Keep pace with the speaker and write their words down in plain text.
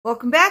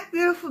Welcome back,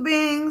 beautiful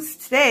beings.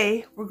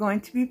 Today we're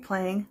going to be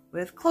playing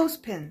with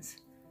clothespins,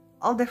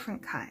 all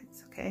different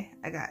kinds. Okay,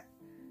 I got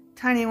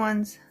tiny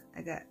ones,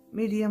 I got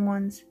medium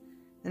ones,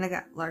 then I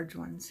got large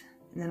ones,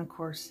 and then of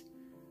course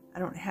I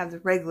don't have the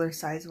regular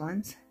size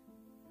ones,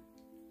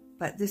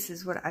 but this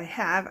is what I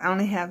have. I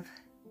only have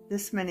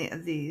this many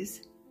of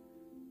these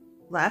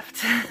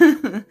left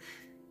and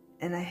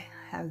I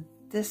have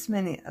this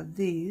many of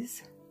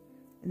these,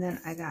 and then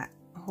I got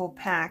a whole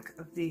pack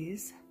of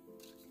these.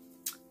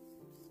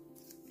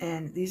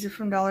 And these are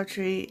from Dollar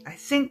Tree. I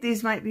think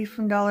these might be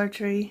from Dollar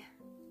Tree.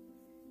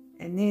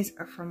 And these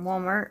are from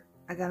Walmart.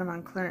 I got them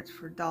on clearance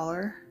for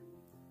 $1.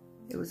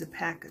 It was a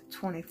pack of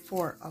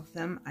 24 of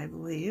them, I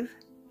believe.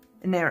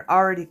 And they're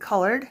already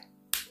colored,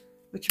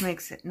 which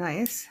makes it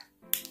nice.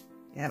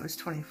 Yeah, it was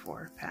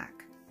 24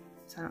 pack.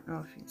 So I don't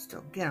know if you can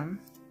still get them,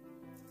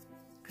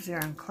 because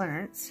they're on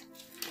clearance.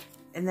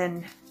 And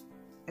then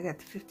I got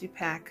the 50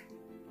 pack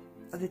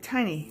of the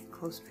tiny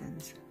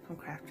clothespins from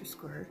Crafter's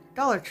Square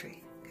Dollar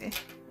Tree. Okay.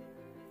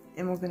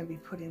 And we're going to be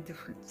putting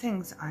different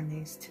things on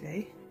these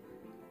today.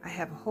 I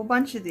have a whole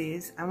bunch of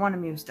these. I want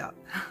them used up.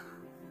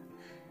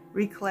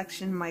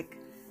 Recollection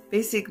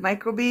basic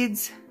micro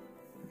beads.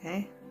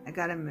 Okay, I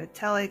got them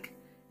metallic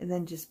and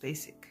then just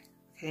basic.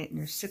 Okay, and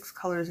there's 6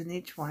 colors in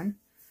each one.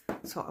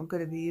 So I'm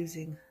going to be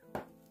using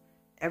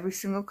every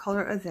single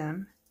color of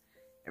them.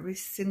 Every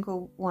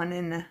single one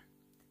in the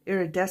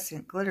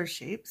iridescent glitter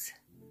shapes.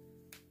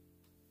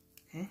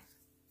 Okay,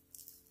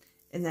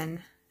 and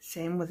then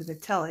same with the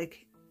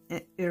metallic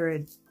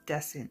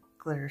iridescent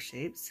glitter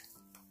shapes,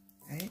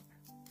 right?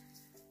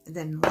 And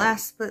then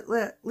last but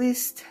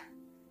least,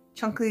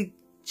 chunky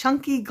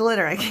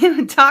glitter. I can't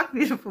even talk,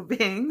 beautiful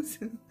beings.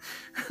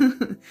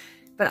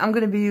 But I'm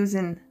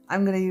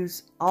gonna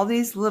use all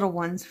these little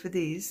ones for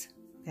these.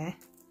 Okay,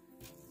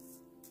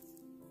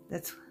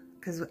 that's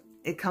because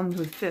it comes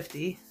with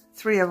 50.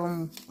 3 of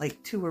them,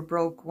 like 2 were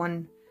broke.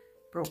 One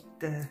of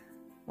the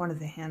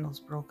handles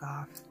broke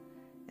off,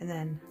 and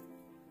then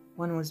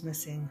one was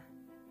missing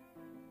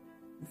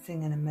the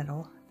thing in the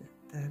middle,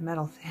 the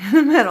metal thing in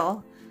the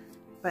middle,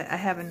 but I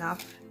have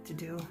enough to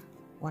do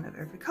one of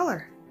every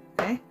color.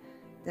 Okay,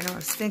 then I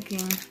was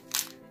thinking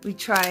we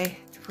try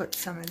to put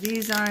some of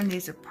these on.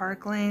 These are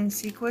Park Lane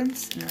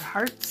sequins and they're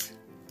hearts,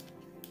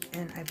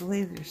 and I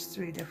believe there's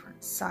 3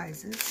 different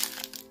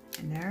sizes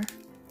in there.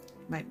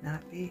 Might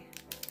not be,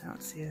 I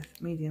don't see a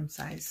medium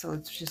size, so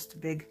it's just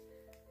the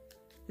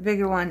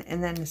bigger one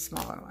and then the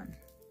smaller one.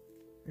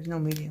 There's no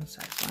medium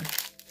size one.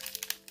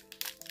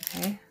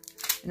 Okay,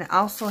 and I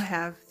also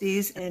have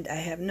these, and I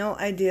have no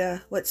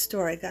idea what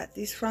store I got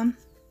these from.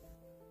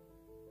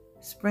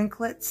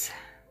 Sprinklets,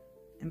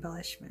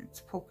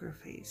 embellishments, poker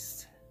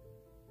face,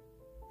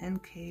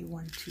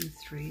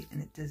 NK123,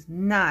 and it does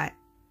not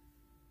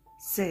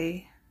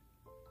say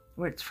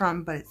where it's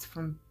from, but it's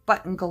from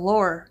Button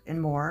Galore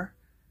and More.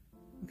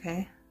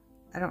 Okay,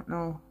 I don't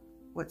know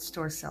what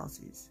store sells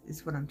these,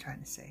 is what I'm trying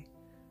to say,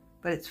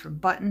 but it's from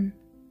Button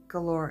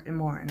Galore and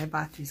More, and I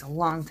bought these a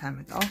long time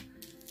ago.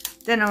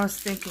 Then I was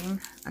thinking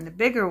on the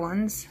bigger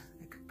ones,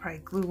 I could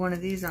probably glue one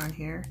of these on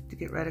here to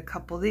get rid of a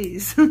couple of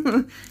these,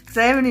 because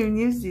I haven't even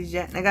used these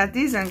yet, and I got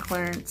these on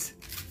clearance.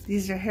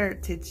 These are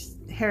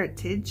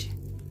Heritage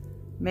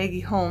Maggie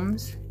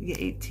Holmes. You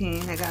get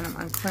 18. I got them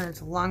on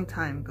clearance a long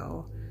time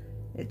ago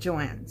at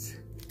Joann's.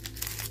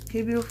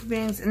 Okay, beautiful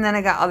beings, and then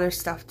I got other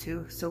stuff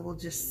too, so we'll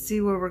just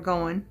see where we're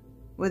going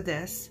with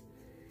this.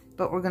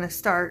 But we're going to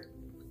start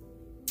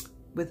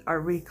with our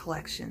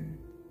recollection,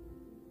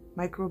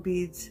 micro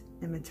beads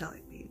and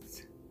metallic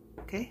beads.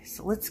 Okay,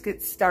 so let's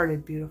get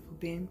started, beautiful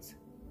beings.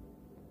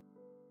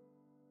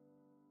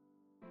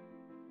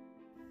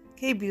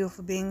 Okay,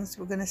 beautiful beings,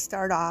 we're going to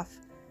start off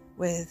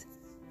with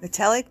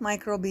metallic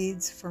micro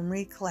beads from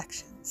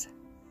Recollections.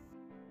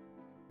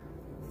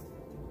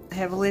 I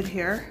have a lid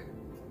here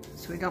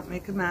so we don't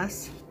make a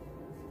mess.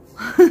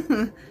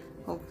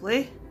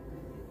 Hopefully.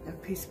 I have a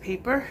piece of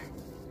paper,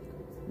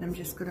 and I'm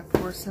just going to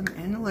pour some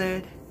in the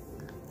lid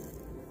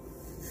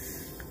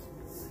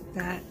like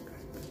that.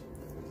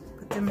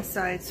 Put them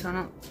aside so I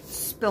don't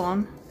spill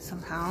them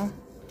somehow.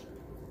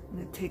 I'm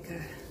going to take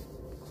a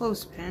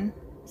clothespin,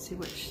 see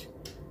which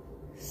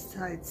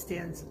side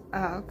stands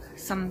up.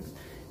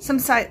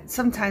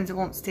 Sometimes it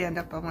won't stand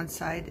up on one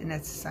side, and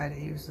that's the side I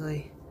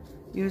usually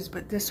use,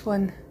 but this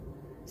one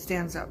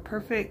stands up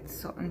perfect.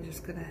 So I'm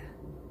just going to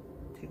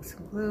take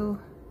some glue,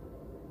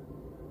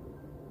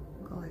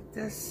 go like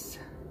this,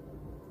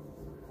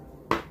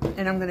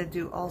 and I'm going to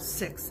do all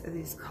 6 of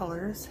these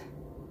colors.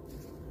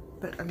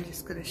 But I'm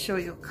just going to show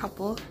you a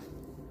couple.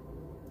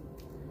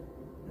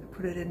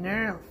 Put it in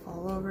there, it'll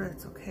fall over,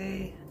 that's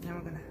okay. And then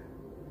we're going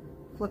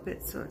to flip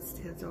it so it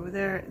stands over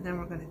there, and then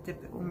we're going to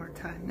dip it one more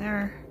time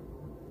there.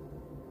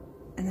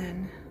 And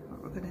then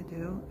what we're going to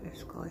do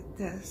is go like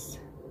this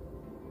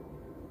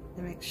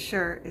and make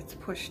sure it's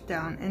pushed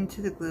down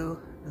into the glue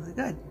really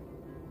good.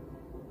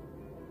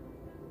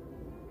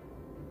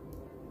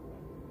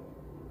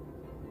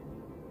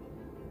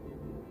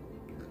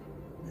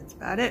 That's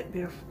about it,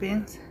 beautiful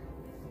beings.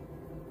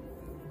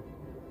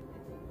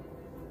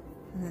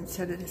 and then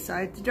set it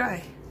aside to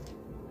dry.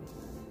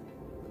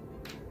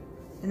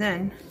 And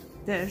then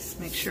this,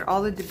 make sure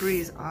all the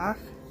debris is off.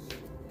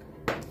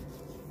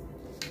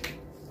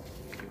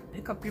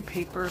 Pick up your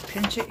paper,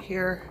 pinch it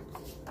here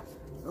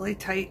really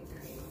tight,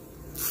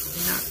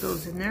 and knock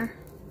those in there.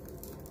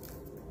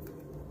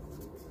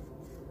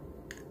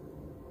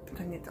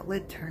 Then get the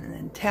lid turned and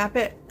then tap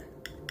it.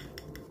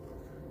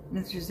 And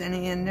if there's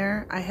any in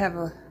there, I have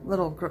a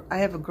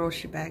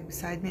grocery bag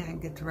beside me. I can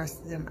get the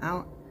rest of them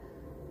out.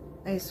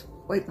 I just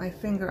wipe my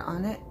finger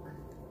on it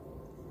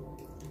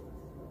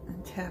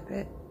and tap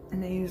it,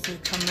 and they usually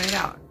come right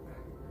out.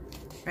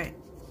 Right,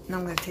 now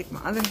I'm going to take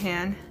my other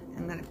hand,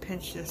 I'm going to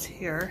pinch this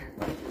here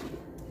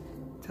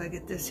until I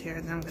get this here,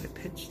 and then I'm going to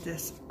pinch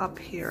this up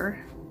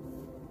here,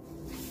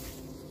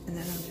 and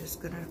then I'm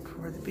just going to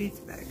pour the beads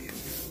back in.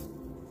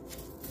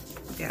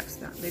 The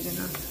gap's not big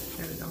enough.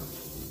 There we go.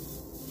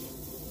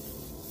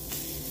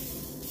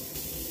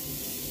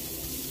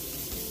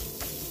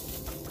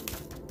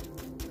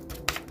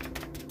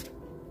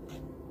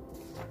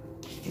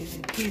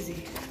 Easy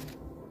peasy.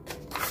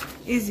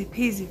 Easy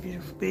peasy,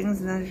 beautiful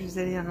beings. And then if there's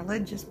any on the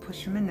lid, just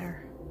push them in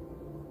there.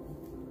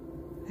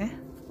 Okay?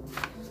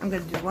 I'm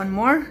going to do one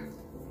more.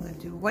 I'm going to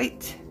do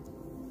white.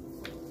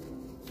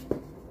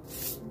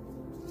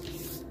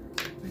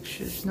 Make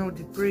sure there's no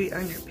debris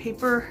on your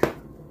paper,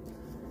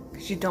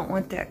 because you don't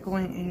want that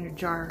going in your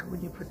jar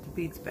when you put the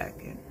beads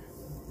back in.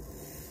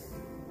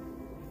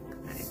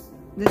 Right.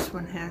 This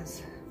one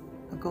has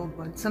a gold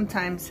one.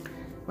 Sometimes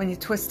when you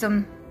twist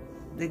them,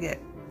 they get,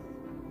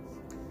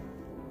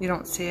 you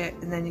don't see it,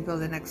 and then you go to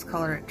the next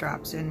color, it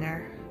drops in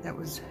there. That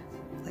was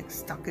like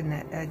stuck in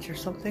that edge or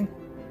something.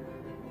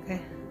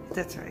 Okay,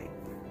 that's right.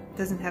 It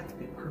doesn't have to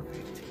be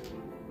perfect.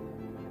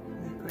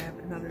 I'm gonna grab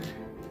another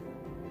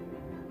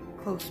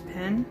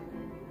clothespin.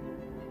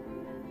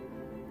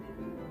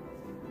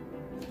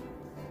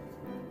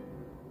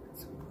 Put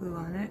some glue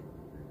on it.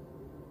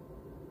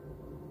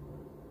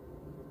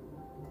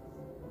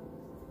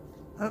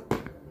 Oh,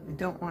 we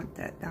don't want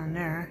that down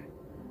there.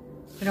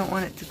 We don't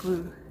want it to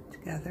glue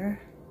together.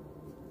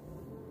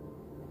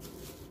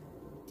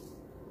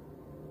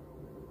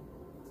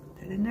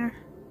 Put that in there.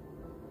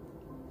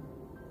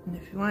 And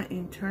if you want, you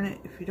can turn it.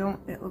 If you don't,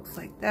 it looks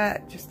like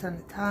that, just on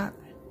the top.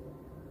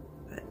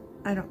 But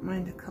I don't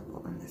mind a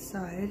couple on the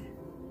side.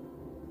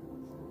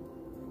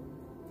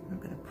 I'm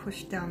going to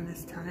push down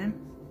this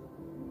time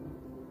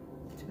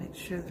to make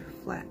sure they're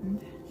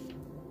flattened.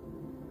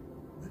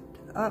 Lift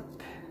it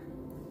up.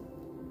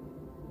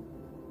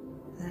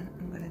 Then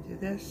I'm going to do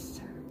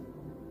this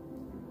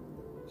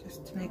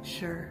just to make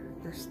sure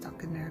they're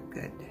stuck in there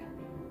good.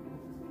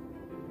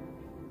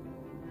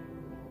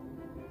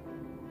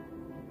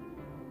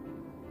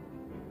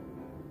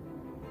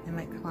 They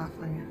might come off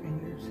on your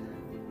fingers.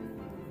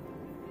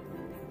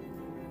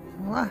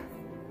 Voila!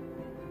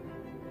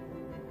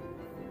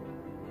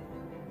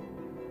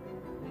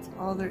 That's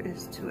all there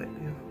is to it,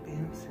 beautiful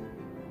beings.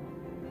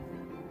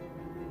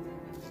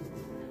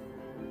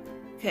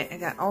 Okay, I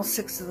got all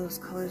 6 of those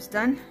colors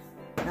done.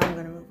 Now I'm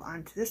going to move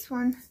on to this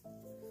one.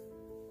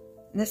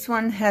 And this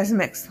one has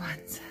mixed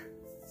ones,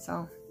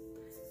 so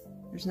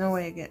there's no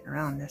way of getting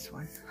around this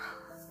one.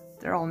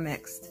 They're all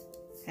mixed,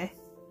 okay?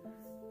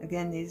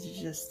 Again, these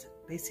are just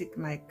basic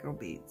micro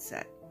bead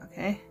set,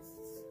 okay?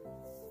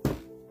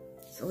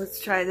 So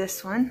let's try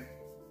this one.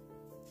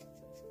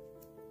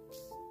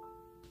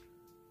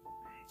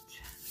 Right,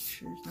 make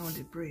sure there's no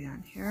debris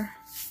on here.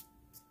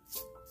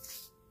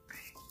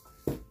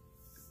 Right,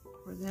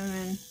 pour them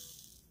in.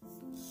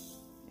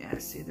 Yeah,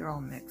 see, they're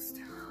all mixed.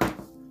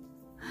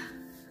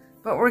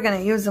 But we're going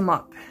to use them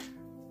up.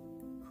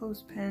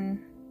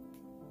 Clothespin.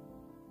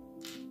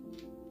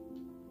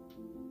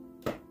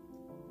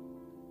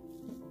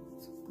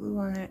 Some glue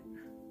on it.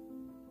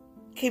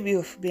 Okay,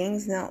 beautiful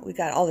beings, now we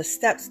got all the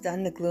steps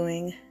done, the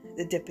gluing,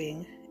 the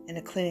dipping, and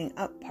the cleaning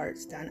up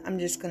parts done. I'm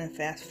just going to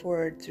fast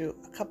forward through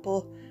a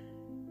couple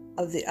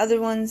of the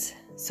other ones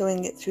so we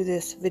can get through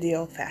this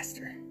video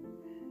faster.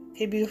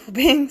 Okay, beautiful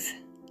beings.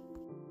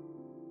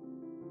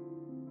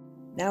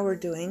 Now we're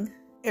doing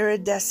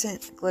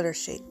iridescent glitter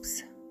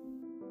shapes.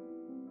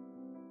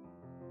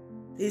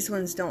 These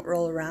ones don't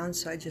roll around,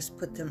 so I just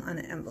put them on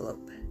an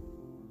envelope.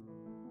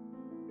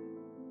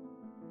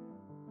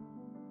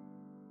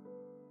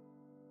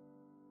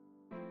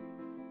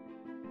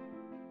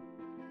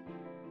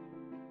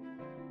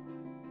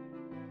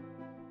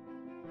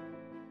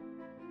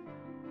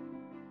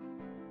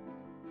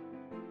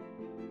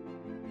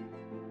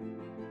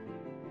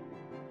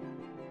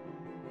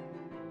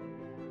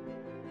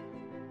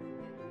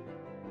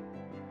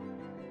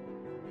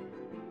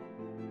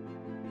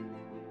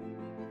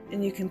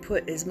 And you can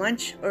put as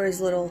much or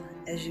as little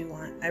as you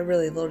want. I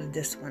really loaded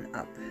this one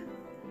up.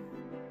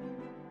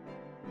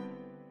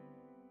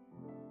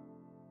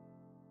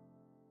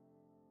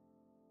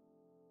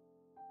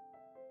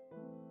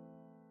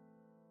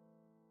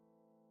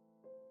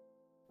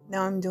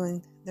 Now I'm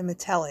doing the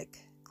metallic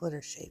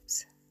glitter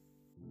shapes.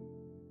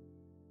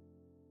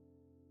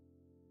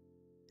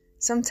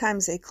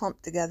 Sometimes they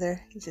clump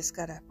together. You just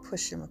gotta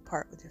push them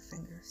apart with your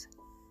fingers.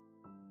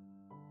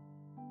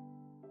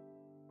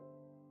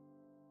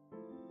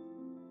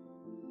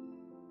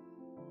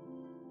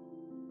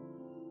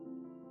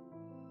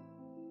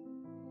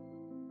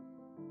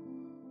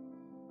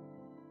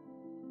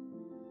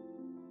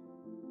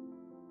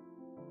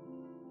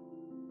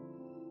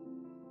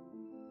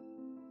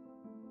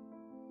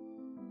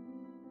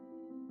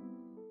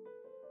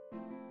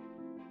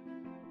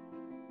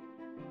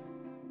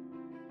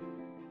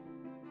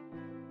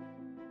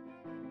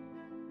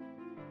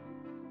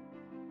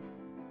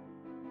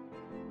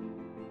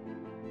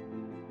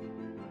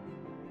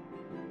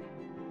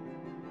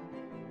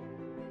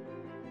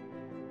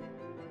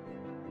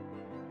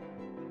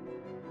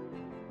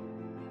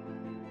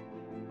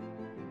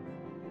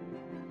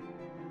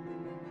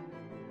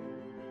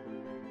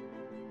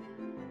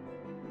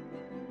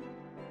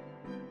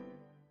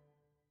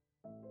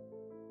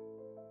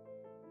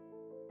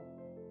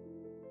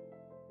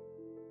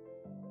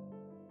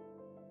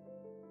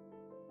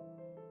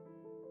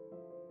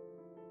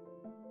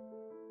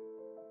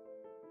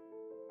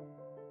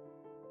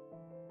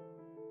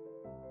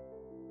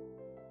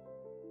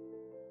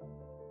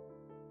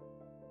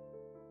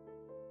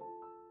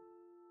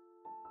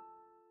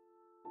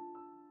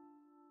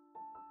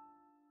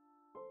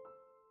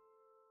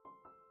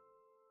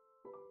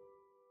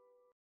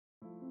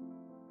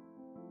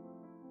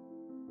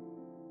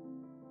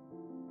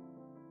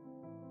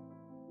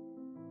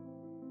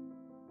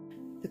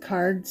 the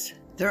cards.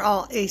 They're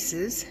all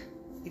aces.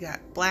 You got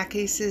black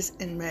aces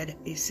and red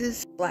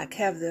aces. Black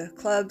have the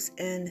clubs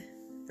and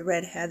the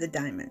red have the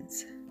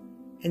diamonds.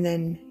 And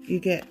then you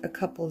get a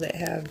couple that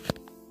have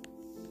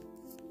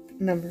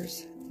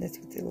numbers. That's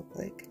what they look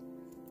like.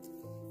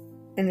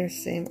 And they're the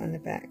same on the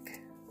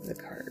back of the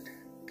card.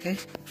 Okay?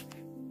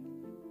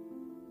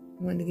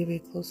 I wanted to give you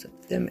a close-up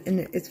of them. And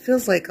it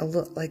feels like a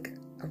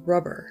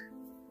rubber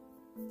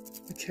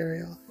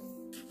material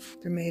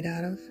they're made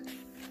out of.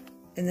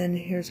 And then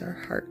here's our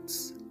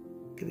hearts.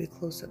 Give you a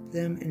close-up of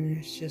them, and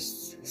it's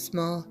just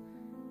small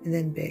and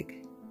then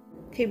big.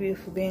 Okay,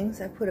 beautiful beings,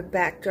 I put a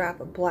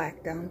backdrop of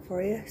black down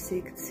for you so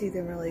you can see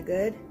them really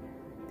good.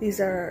 These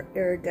are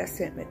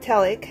iridescent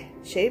metallic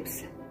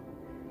shapes.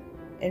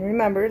 And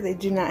remember, they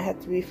do not have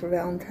to be for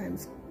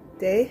Valentine's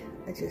Day.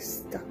 I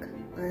just stuck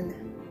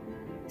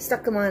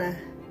them on a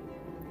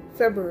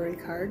February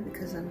card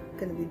because I'm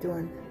going to be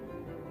doing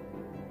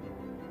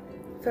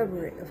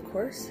February, of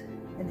course.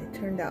 And it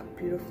turned out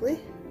beautifully.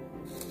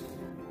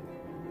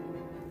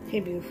 Hey,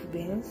 beautiful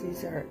beings,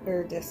 these are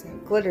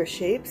iridescent glitter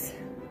shapes.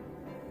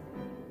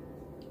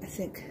 I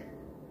think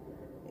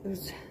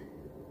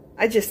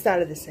I just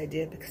thought of this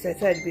idea because I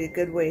thought it'd be a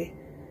good way,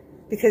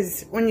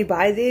 because when you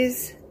buy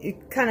these, you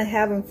kind of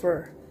have them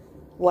for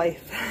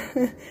life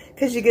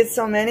because you get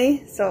so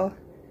many. So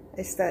I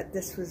just thought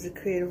this was a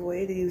creative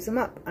way to use them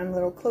up on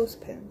little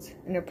clothespins,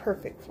 and they're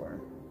perfect for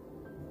them.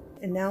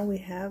 And now we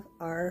have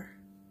our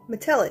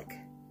metallic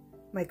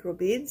micro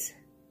beads.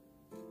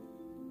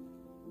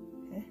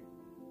 Okay.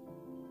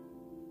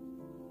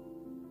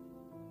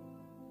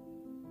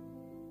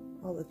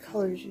 All the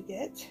colors you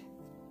get.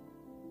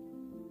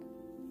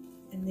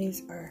 And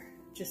these are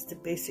just the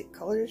basic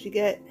colors you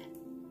get,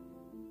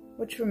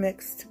 which were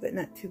mixed, but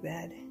not too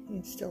bad.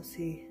 You can still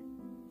see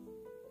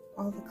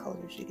all the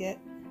colors you get.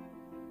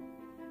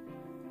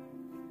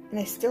 And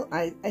I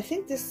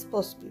think this is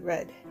supposed to be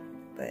red,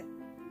 but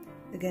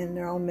again,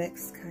 they're all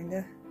mixed,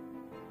 kinda.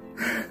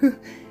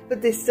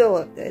 But they still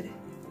look good.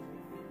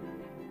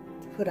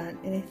 To put on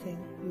anything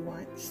you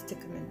want, stick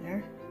them in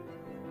there.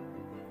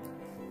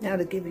 Now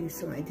to give you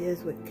some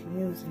ideas what you can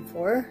use them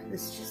for,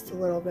 this is just a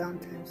little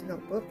Valentine's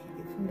notebook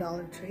you get from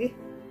Dollar Tree.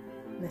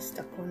 And I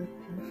stuck one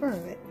in the front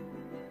of it,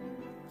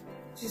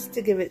 just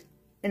to give it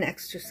an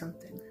extra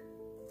something.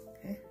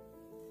 Okay.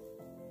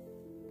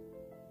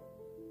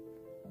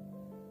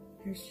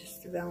 Here's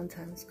just a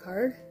Valentine's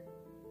card,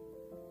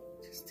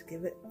 just to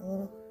give it a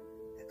little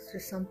extra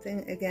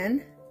something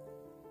again.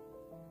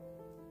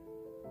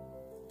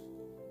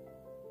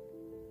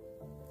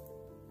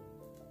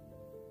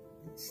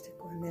 And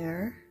stick one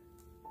there.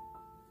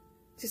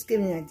 Just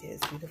giving you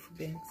ideas, beautiful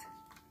beings.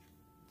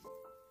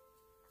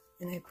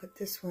 And I put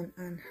this one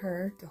on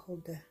her to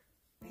hold the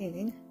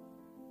painting.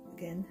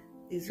 Again,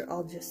 these are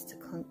all just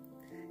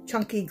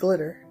chunky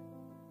glitter.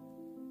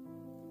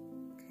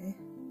 Okay.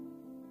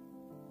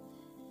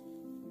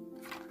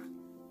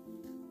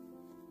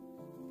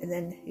 And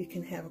then you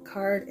can have a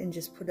card and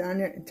just put it on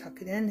there and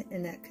tuck it in,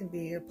 and that can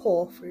be your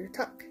pole for your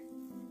tuck.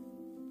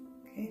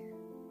 Okay.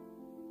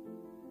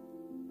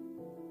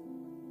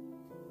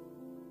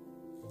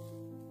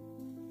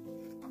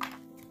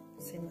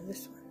 Same with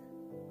this one.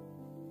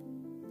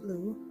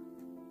 Blue.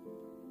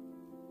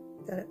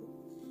 Thought it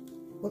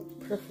looked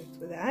perfect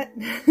with that.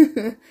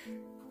 And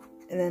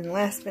then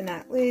last but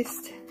not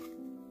least,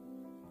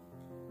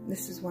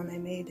 this is one I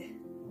made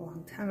a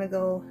long time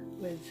ago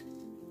with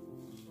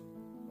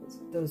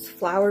those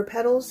flower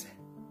petals,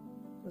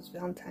 those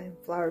Valentine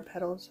flower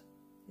petals.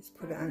 Just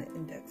put it on an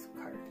index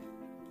card.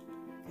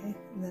 Okay,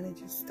 and then I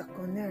just stuck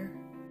one there.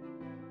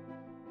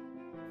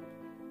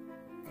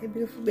 Okay,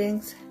 beautiful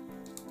beings.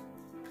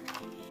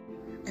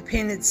 I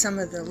painted some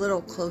of the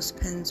little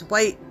clothespins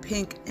white,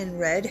 pink, and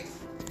red,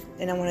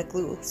 and I want to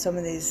glue some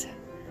of these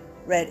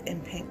red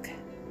and pink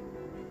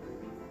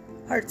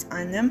hearts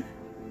on them.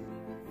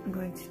 I'm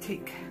going to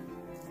take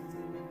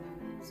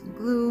some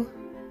glue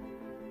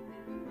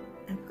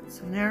and put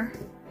some there.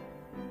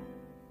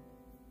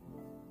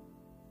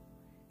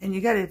 And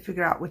you got to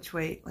figure out which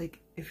way, like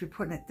if you're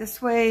putting it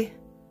this way,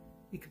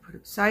 you can put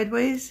it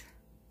sideways.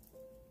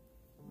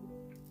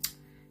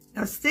 I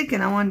was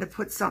thinking I wanted to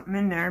put something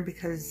in there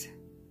because,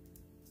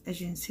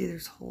 as you can see,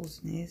 there's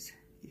holes in these.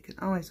 You can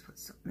always put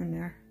something in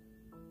there.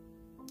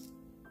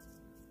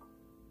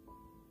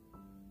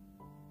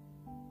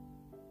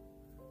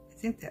 I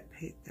think that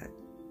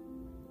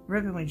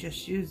ribbon we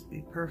just used would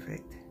be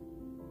perfect.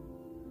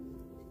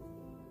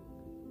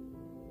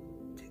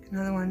 Take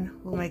another one.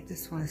 We'll make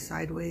this one a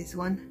sideways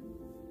one.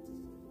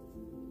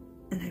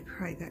 And I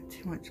probably got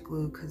too much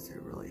glue because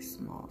they're really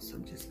small, so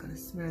I'm just going to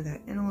smear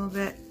that in a little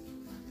bit.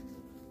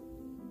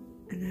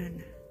 And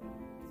then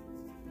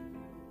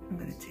I'm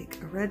going to take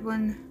a red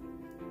one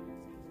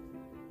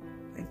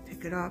and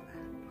pick it up,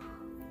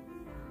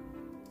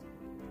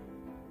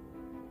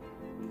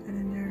 put that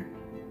in there,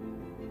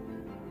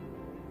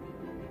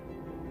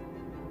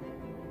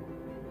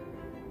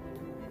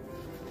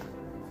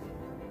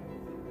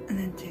 and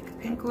then take a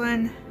pink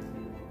one,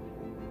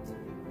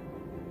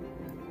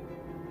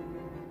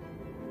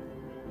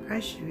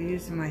 probably should be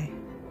using my,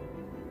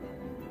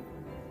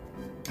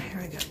 here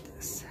I got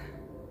this.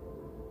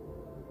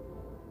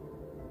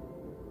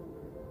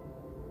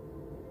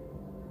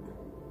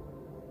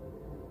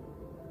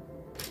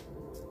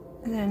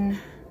 And then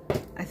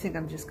I think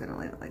I'm just gonna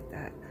leave it like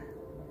that.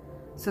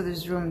 So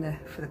there's room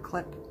for the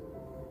clip,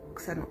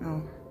 because I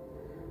don't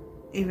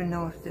even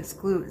know if this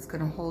glue is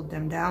gonna hold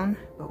them down,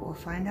 but we'll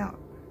find out.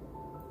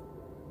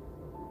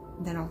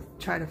 Then I'll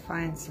try to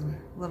find some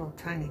little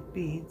tiny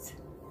beads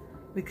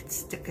we could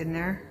stick in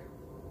there,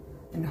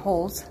 in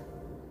holes.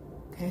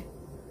 Okay.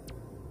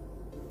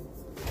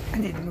 I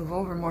need to move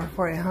over more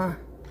for you, huh?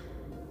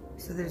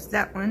 So there's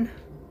that one.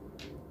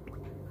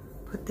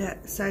 Put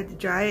that aside to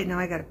dry. Now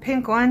I got a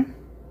pink one.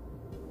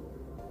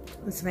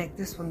 Let's make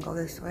this one go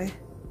this way.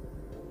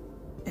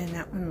 And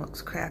that one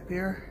looks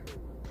crappier.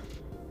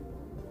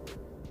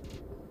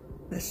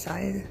 This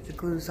side, the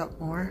glue's up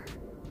more.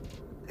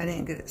 I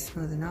didn't get it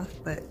smooth enough,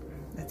 but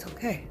that's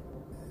okay.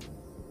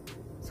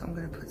 So I'm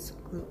gonna put some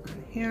glue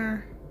on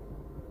here.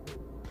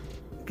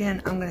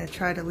 Again, I'm gonna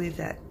try to leave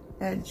that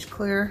edge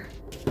clear,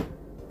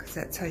 because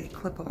that's how you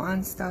clip them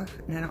on stuff,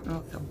 and I don't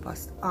know if they'll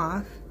bust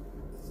off.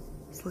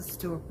 So let's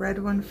do a red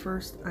one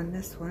first on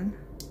this one.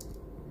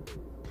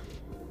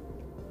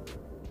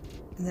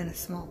 And then a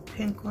small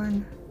pink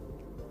one.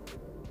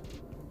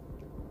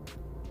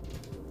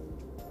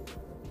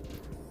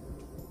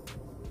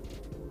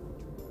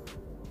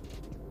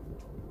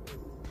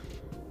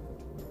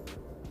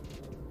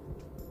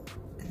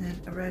 And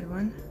then a red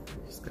one.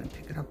 Just gonna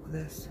pick it up with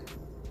this.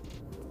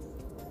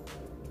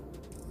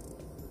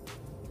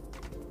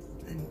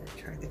 And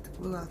try to get the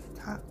glue off the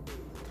top.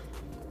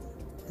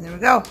 And there we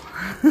go.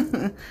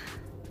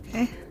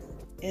 Okay.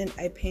 And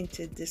I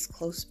painted this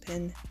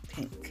clothespin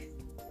pink.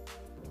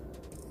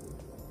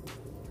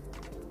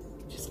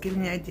 Just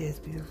giving you ideas,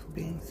 beautiful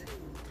beings.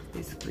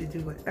 Basically do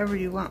whatever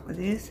you want with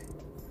these.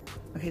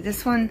 Okay,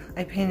 this one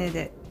I painted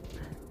it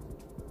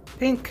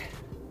pink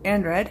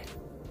and red.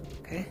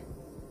 Okay.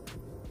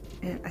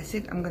 And I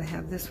think I'm gonna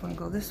have this one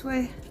go this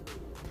way.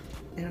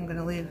 And I'm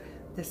gonna leave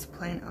this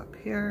plain up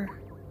here.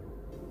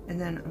 And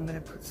then I'm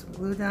gonna put some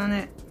glue down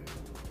it.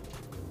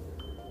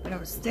 But I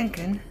was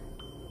thinking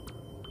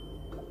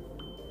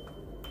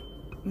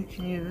we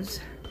can use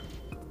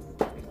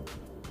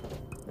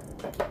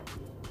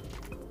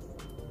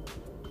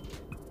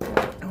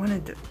I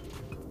wanted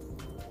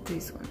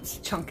these ones,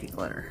 chunky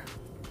glitter.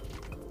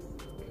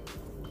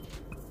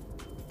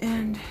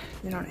 And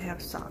they don't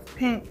have soft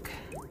pink.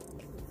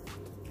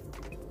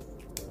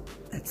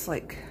 It's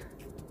like,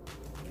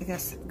 I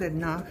guess, good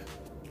enough.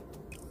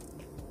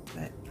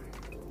 But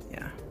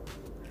yeah,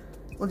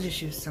 we'll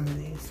just use some of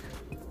these.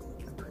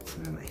 I'll put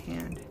some in my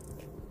hand.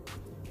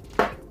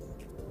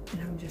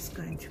 And I'm just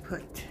going to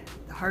put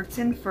the hearts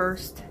in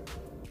first.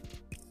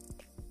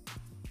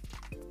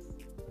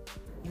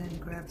 And then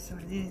grab some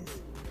of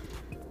these.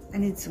 I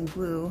need some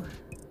glue.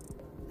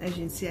 As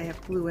you can see, I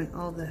have glue in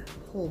all the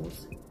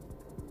holes.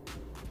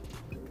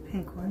 The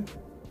pink one.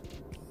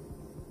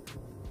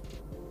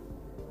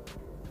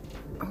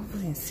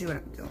 Hopefully you can see what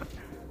I'm doing.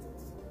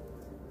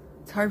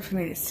 It's hard for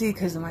me to see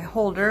because of my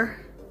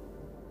holder.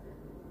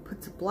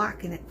 Puts a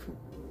block in it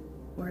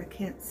where I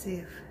can't see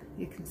if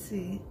you can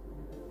see.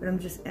 But I'm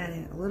just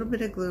adding a little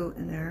bit of glue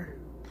in there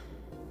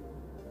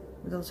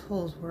where those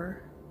holes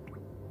were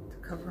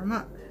to cover them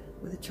up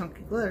with a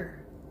chunky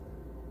glitter.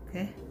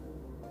 Okay?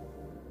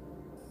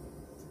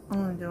 That's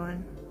all I'm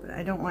doing. But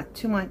I don't want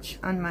too much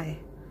on my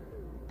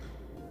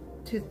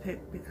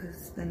toothpick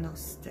because then they'll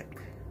stick.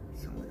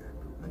 So I'm going to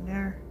put one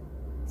there.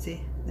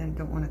 See, then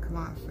don't want to come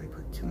off if I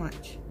put too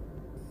much.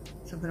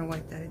 So I'm going to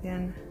wipe that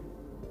again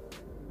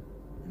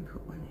and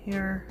put one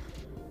here.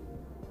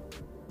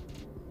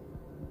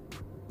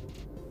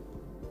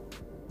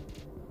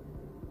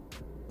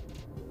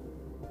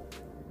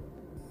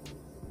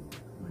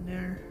 One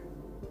there.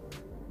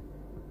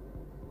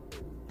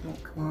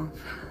 Won't come off.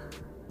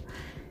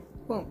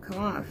 Won't come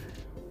off.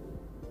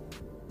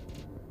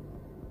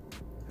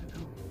 There we go.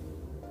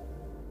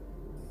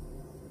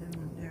 Then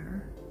one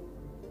there.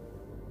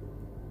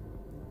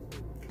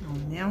 Come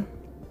on now.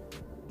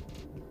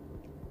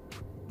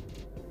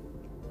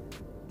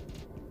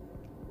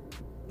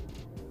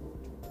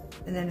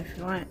 And then if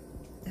you want,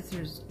 if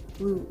there's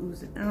glue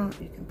oozing out,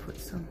 you can put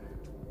some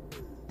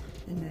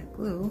in that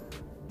glue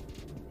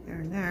here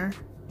and there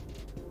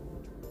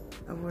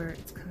of where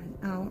it's coming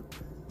out.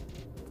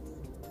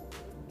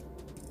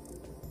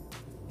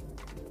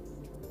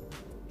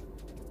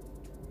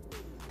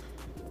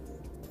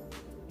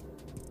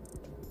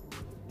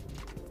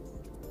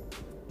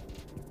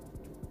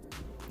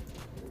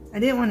 I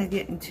didn't want to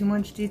get in too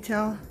much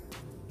detail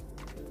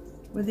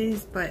with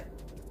these, but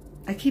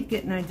I keep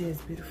getting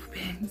ideas, beautiful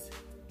beings,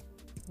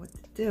 what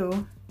to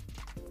do.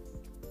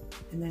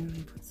 And then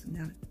we put some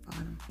down at the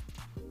bottom.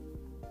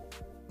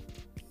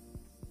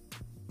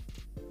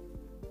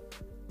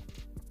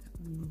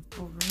 Move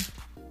over,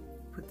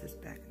 put this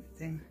back in the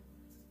thing.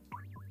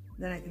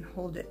 Then I can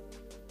hold it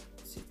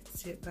so you can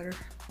see it better.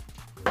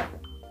 I'm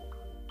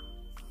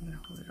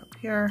gonna hold it up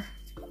here.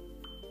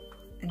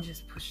 and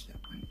just push that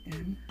one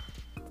in.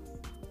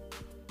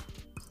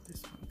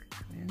 This one could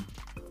come in.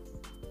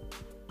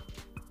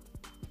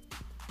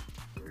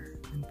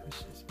 And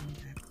push this one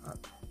back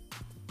up.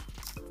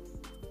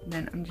 And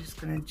then I'm just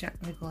going to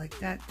gently go like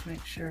that to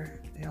make sure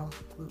they all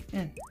glue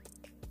in.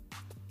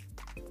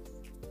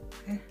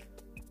 Okay.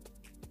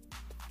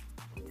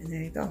 And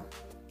there you go.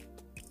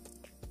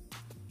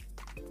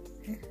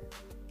 Okay.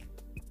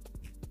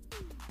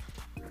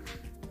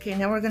 Okay,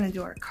 now we're going to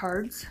do our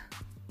cards.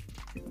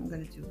 I'm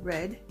going to do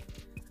red.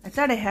 I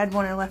thought I had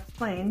one I left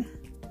plain,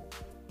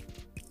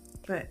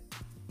 but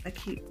I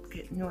keep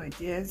getting new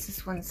ideas.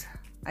 This one's,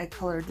 I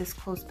colored this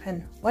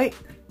clothespin white.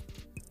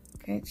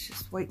 Okay, it's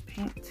just white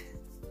paint,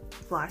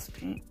 gloss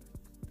paint.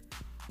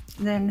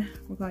 And then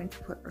we're going to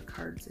put our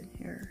cards in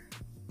here.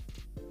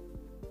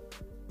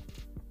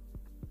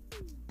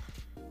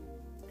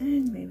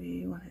 And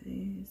maybe one of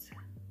these.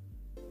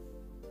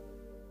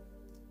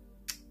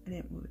 I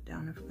didn't move it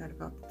down, I forgot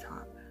about the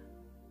top.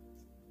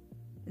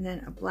 And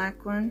then a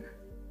black one.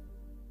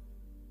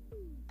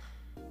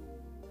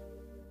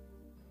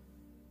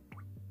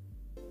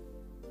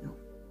 No,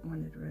 I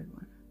wanted a red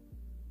one.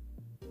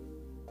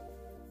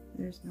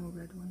 There's no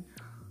red one.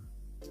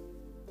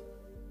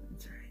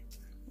 That's alright.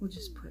 We'll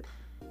just put,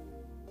 I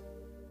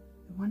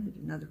wanted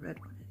another red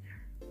one in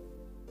there.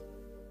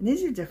 And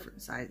these are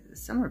different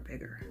sizes. Some are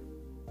bigger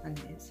on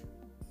these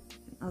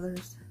than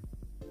others.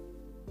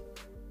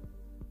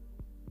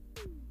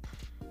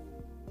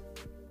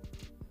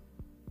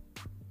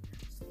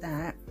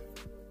 That,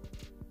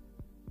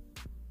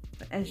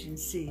 but as you can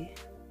see,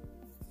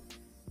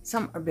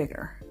 some are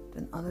bigger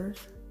than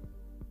others.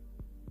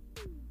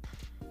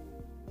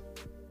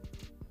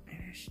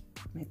 Maybe I should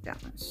make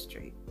that one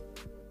straight.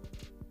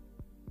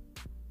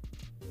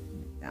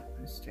 Make that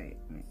one straight.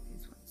 Make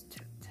these ones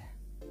tipped.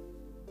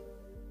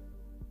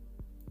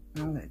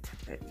 And I'm going to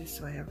tip it just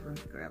so I have room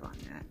to grab on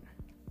that.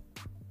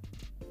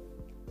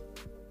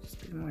 Just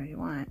get them where you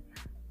want.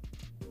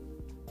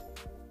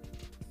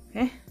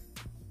 Okay.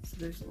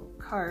 There's little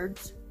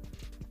cards.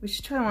 We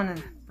should try one in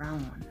a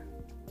brown one.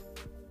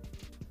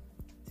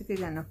 I think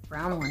I got enough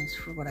brown ones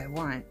for what I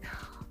want.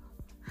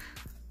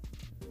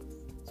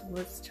 So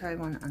let's try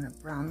one on a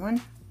brown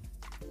one.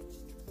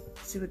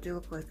 See what they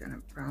look like on a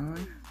brown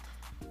one.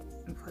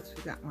 And plus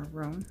we got more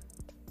room.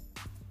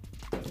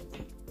 I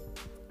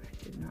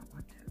did not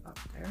want that up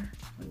there.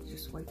 So I'm going to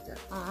just wipe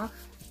that off.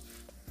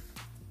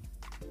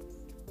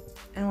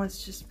 And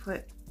let's just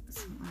put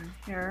some on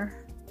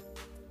here.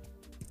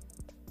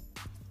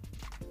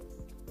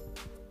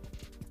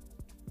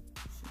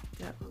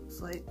 That looks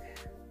like.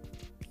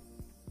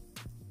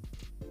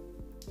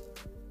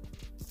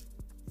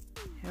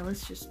 Yeah,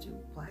 let's just do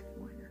black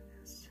and white on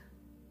this.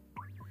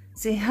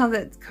 See how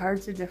that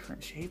cards are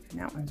different shape and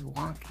that one's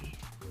wonky.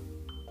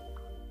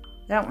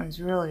 That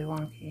one's really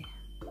wonky.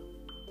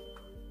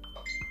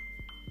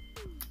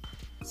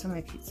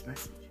 Somebody keeps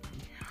messaging me.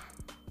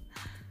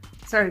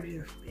 Sorry,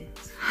 beautiful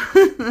beings.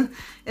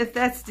 If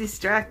that's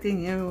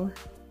distracting you,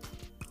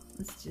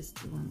 let's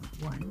just do one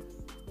with one.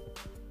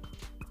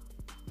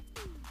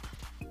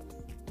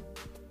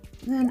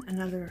 And then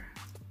another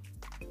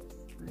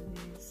one of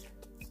these.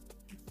 Let's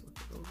flip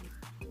it over.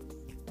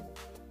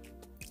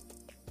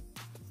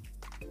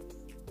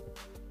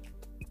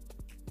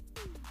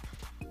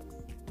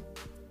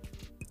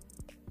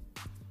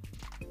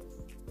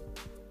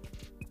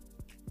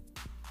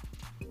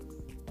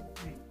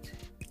 Right.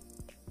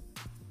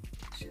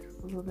 Should have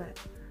a little bit.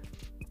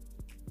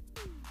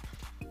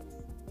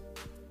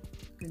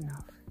 Good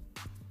enough.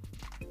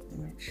 And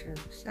make sure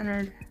they're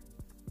centered.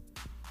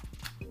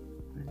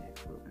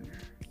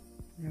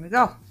 There we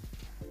go.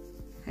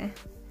 Okay.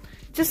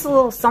 Just a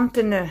little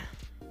something to,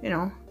 you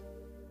know,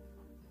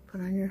 put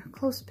on your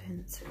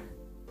clothespins.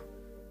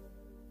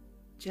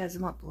 Jazz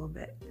them up a little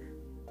bit.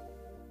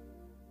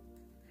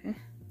 Okay.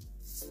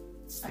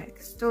 Alright,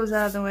 get those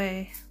out of the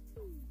way.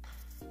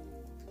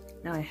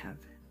 Now I have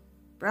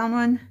brown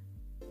one.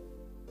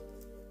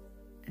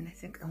 And I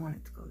think I want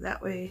it to go that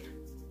way.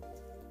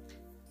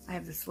 I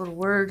have this little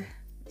word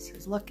that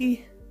says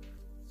lucky.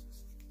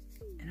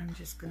 And I'm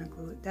just going to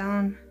glue it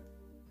down.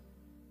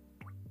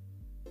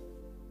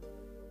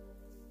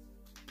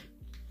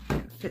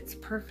 Fits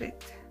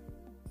perfect.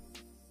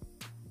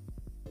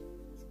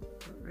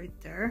 Put it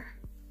right there.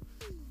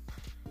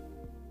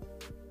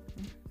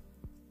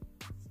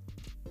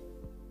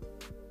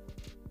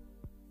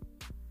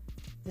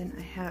 Then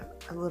I have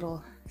a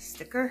little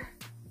sticker.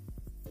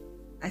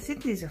 I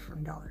think these are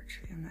from Dollar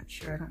Tree. I'm not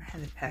sure. I don't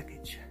have the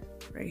package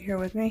right here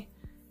with me,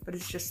 but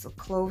it's just a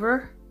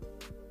clover.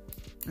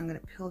 I'm going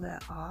to peel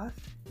that off.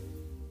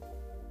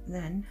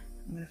 Then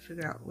I'm going to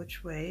figure out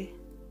which way.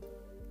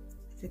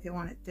 I think I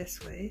want it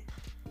this way.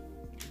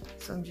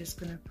 So I'm just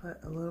going to put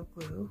a little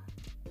glue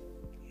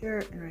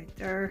here and right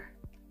there.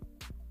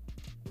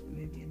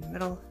 Maybe in the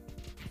middle.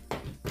 And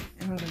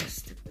I'm going to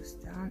stick this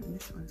down. And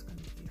this one's going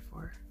to be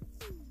for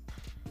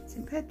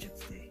St.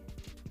 Patrick's Day.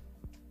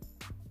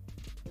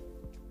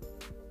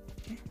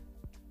 Okay.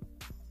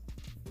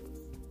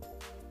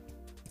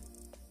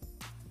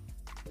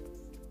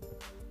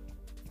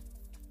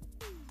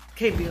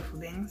 Okay, beautiful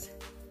beings.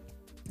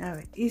 Now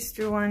the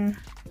Easter one.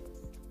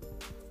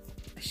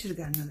 I should have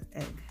got another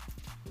egg.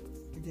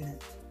 I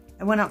didn't.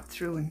 I went up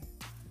through and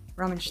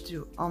rummaged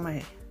through all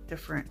my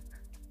different...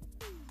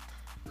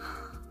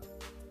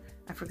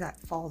 I forgot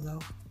fall though.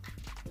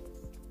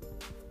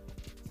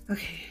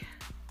 Okay.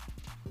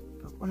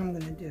 But what I'm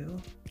going to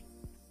do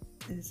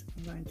is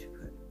I'm going to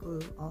put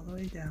glue all the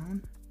way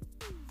down.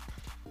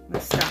 I'm going to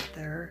stop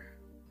there.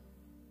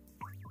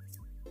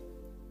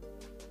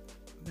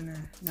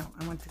 No,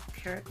 I want the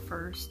carrot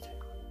first.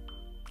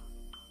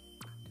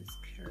 Put this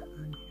carrot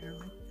on here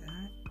like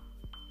that.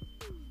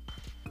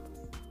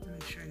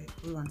 Make sure I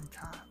get glue on the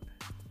top.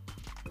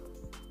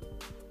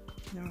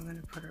 Then we're going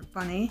to put our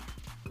bunny.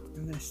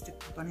 I'm going to stick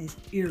the bunny's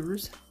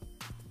ears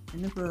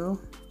in the glue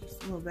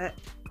just a little bit.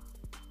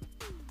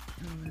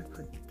 And I'm going to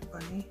put the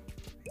bunny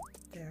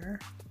right there.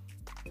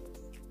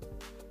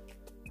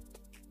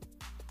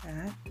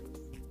 That.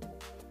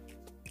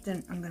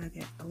 Then I'm going to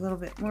get a little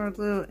bit more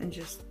glue and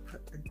just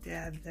put a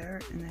dab there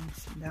and then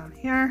some down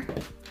here.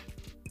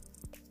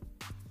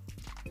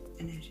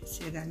 And as you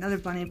see, I got another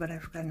bunny, but I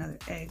forgot another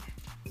egg.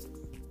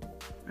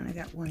 And I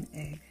got one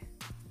egg.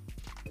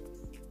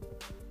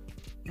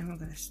 And we're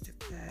going to stick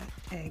that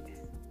egg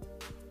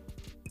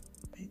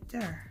right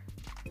there.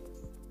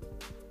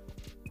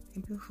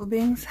 Okay, beautiful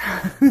beings.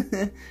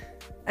 I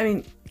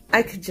mean,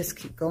 I could just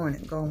keep going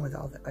and going with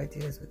all the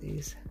ideas with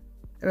these.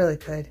 I really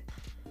could.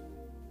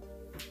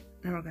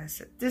 Now we're going to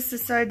set this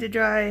aside to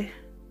dry.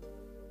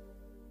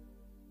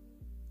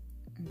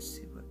 And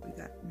see what we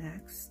got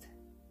next.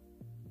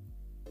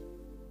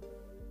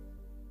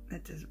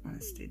 That doesn't want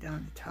to stay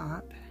down the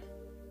top.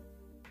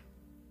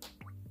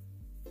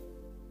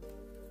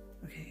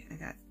 Okay, I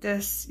got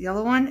this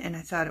yellow one, and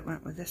I thought it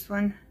went with this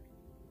one.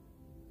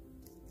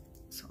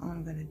 So all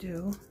I'm going to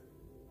do,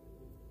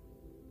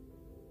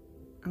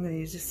 I'm going to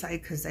use this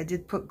side because I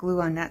did put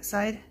glue on that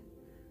side,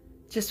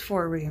 just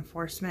for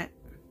reinforcement.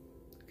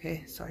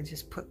 Okay, so I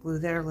just put glue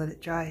there, let it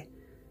dry,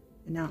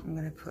 and now I'm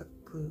going to put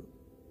glue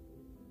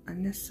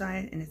on this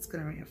side, and it's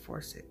going to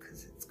reinforce it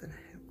because it's going to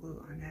have glue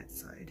on that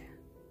side.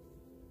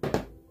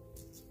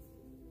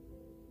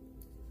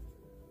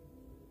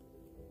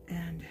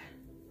 And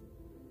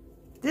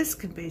this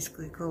can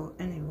basically go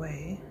any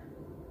way,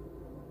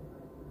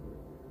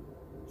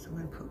 so I'm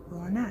going to put glue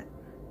on that.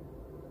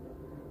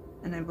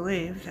 And I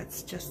believe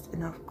that's just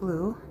enough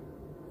glue.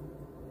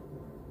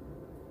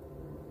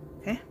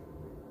 Okay.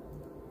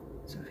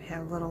 So if you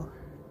have little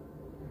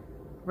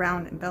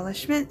round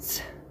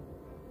embellishments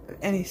of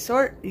any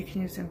sort, you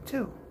can use them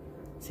too.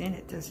 See, and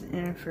it doesn't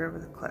interfere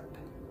with the clip.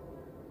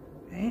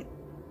 Right?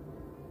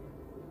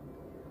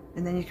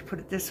 And then you can put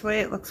it this way,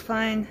 it looks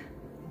fine. You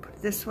can put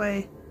it this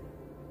way,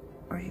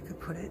 or you could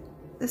put it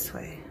this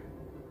way.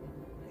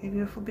 Okay,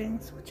 beautiful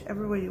beings,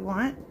 whichever way you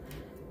want.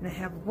 And I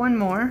have one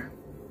more.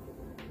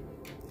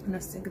 And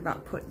let's think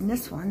about putting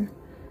this one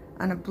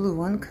on a blue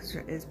one, because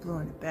there is blue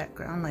in the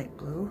background, light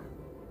blue.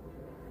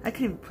 I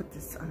could even put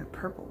this on a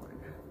purple one,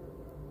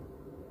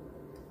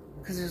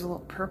 because there's a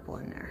little purple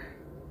in there,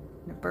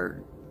 and a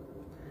bird.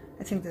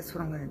 I think that's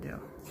what I'm going to do.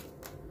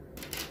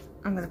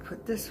 I'm going to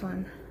put this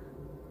one,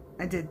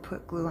 I did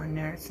put glue on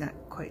there, it's not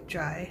quite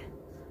dry.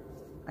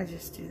 I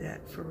just do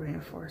that for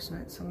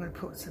reinforcement. So I'm going to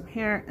put some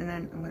here, and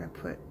then I'm going to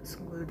put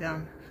some glue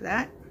down for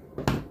that.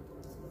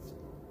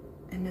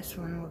 And this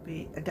one will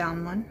be a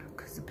down one,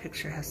 because the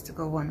picture has to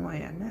go one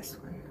way on this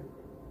one.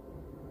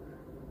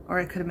 Or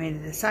I could have made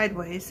it a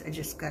sideways, I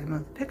just got to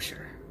move the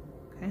picture,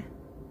 okay?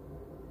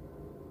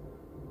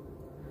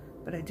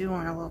 But I do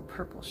want a little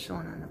purple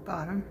showing on the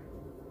bottom.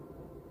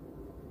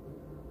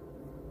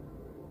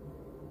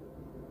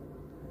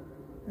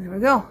 And there we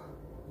go,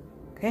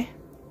 okay?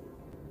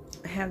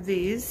 I have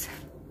these.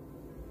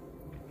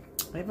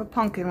 I have a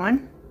pumpkin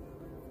one,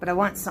 but I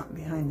want something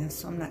behind this,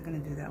 so I'm not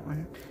going to do that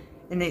one.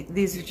 And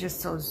these are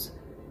just those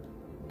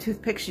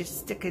toothpicks you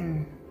stick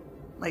in,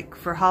 like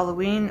for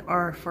Halloween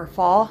or for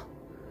fall.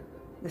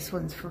 This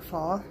one's for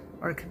fall,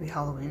 or it could be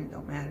Halloween, it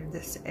don't matter.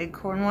 This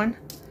acorn one,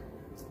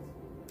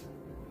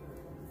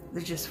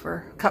 they're just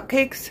for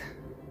cupcakes,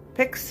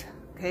 picks.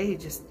 Okay, you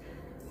just,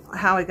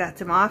 how I got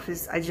them off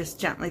is I just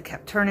gently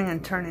kept turning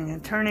and turning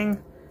and turning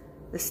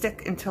the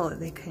stick until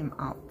they came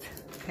out,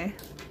 okay?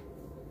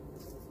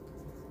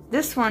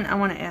 This one, I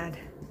want to add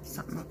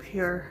something up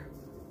here,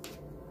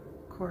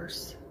 of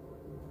course.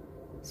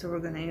 So we're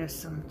going to use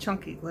some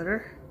chunky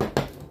glitter.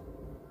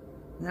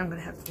 And then I'm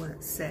going to have to let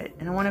it sit.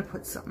 And I want to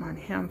put something on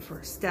him for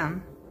a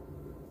stem.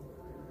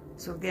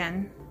 So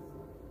again,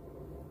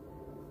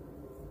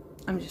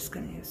 I'm just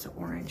going to use the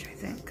orange, I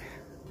think.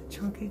 The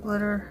chunky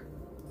glitter.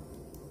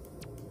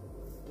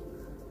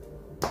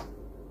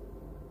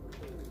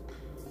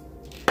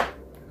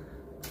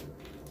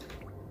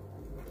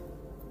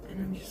 And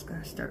I'm just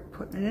going to start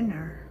putting it in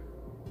there.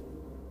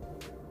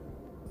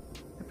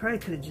 I probably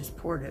could have just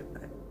poured it,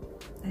 but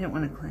I didn't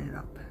want to clean it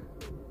up.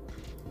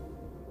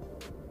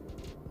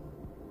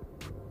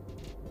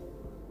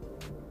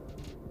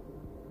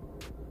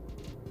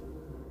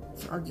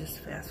 So I'll just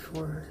fast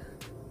forward.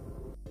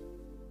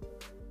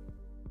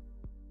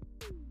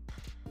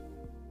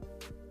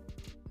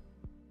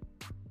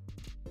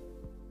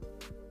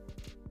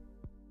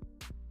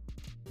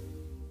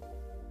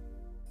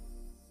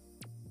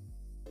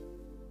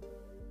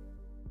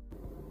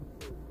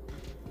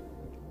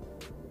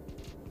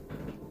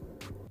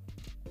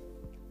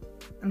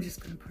 I'm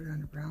just going to put it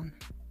on the brown.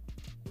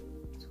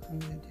 So what I'm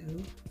going to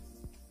do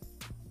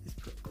is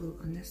put glue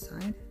on this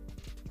side,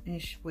 and you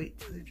should wait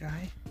till they're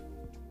dry.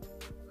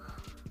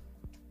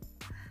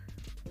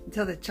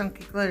 Until the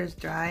chunky glitter is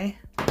dry.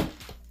 Wipe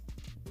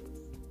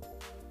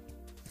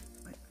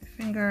my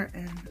finger,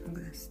 and I'm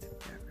going to stick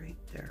that right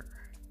there.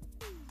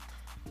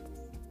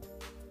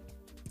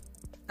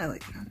 I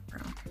like it on the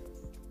brown.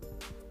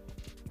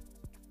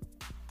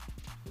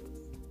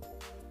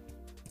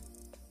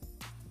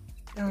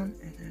 Down,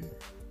 and then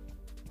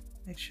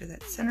make sure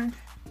that's centered,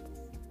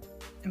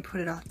 and put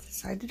it off to the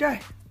side to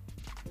dry.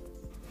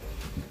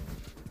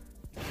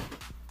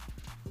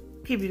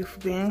 Okay,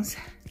 beautiful beings.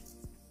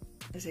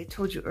 As I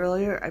told you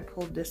earlier, I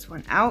pulled this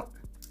one out.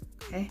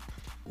 Okay,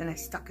 then I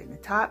stuck it in the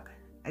top.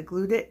 I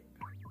glued it.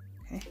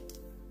 Okay.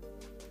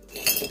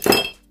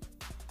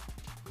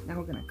 Now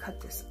we're gonna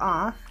cut this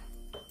off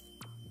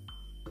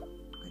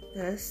like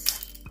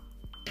this.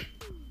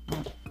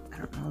 Oh, I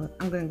don't know.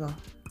 I'm gonna go.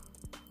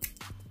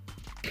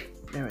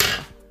 There we go.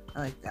 I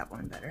like that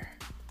one better.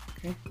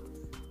 Okay.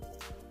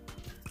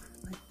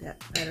 I like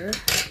that better.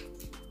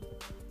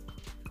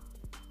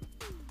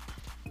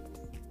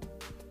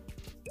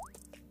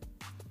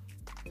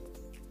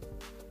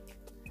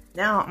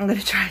 Now I'm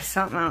gonna try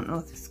something. I don't know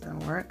if this is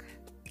gonna work.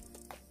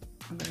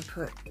 I'm gonna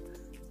put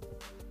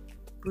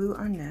glue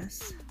on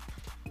this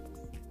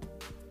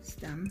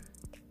stem.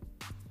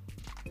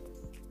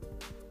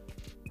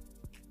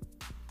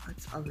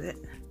 Parts of it.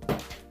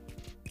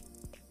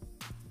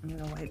 I'm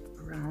gonna wipe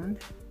around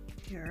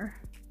here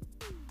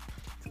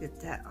to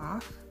get that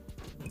off.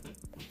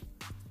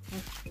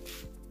 Okay.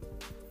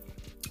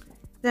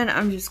 Then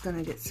I'm just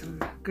gonna get some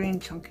green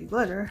chunky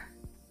glitter.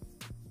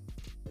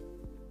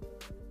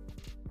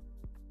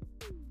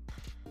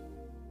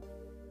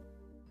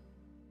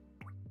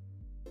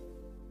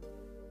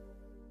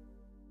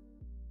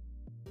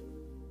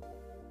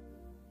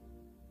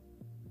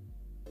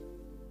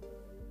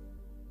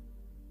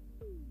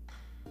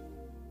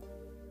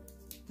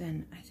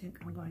 Then I think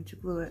I'm going to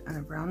glue it on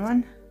a brown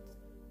one.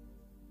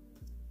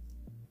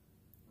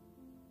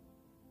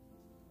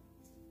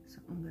 So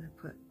I'm going to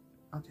put,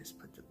 I'll just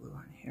put the glue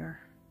on here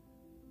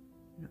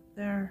and up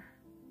there.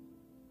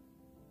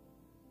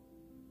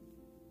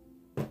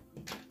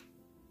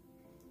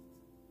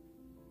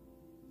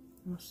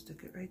 We'll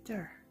stick it right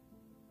there.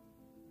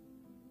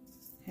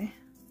 Okay,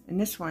 and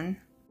this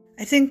one,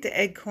 I think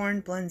the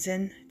acorn blends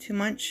in too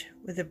much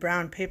with the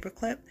brown paper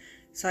clip,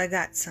 so I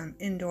got some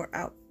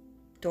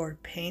outdoor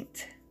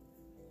paint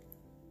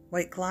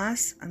white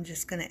gloss. I'm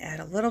just going to add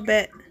a little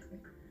bit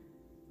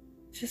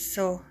just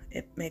so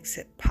it makes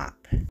it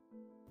pop.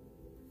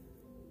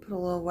 Put a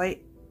little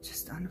white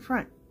just on the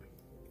front,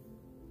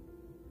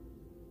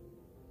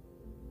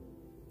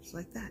 just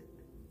like that.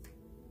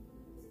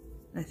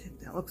 And I think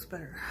that looks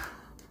better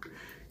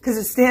because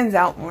it stands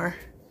out more.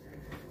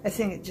 I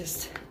think it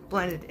just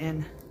blended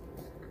in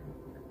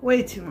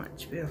way too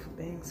much, beautiful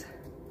beings.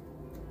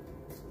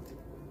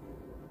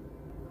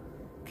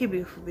 Okay,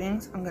 beautiful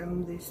beings, I'm going to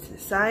move these to the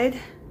side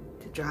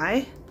to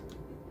dry.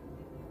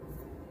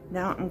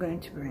 Now I'm going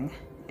to bring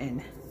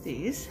in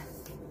these.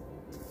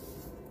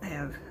 I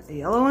have a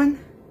yellow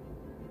one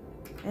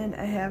and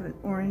I have an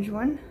orange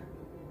one.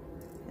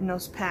 And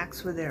those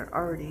packs were there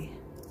already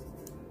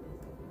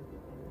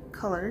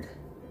colored.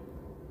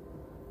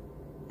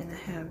 And I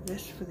have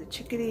this for the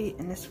chickadee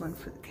and this one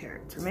for the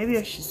carrots. Or maybe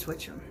I should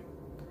switch them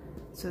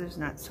so there's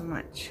not so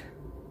much.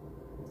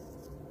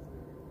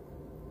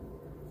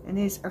 And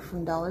these are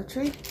from Dollar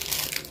Tree.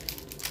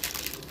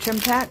 Trim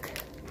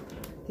pack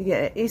you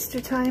get at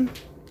Easter time.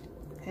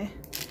 Okay.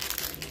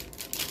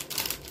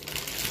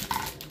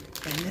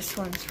 And this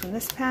one's from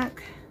this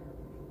pack.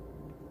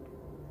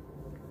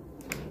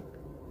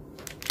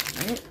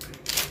 Alright.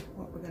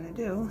 What we're going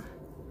to do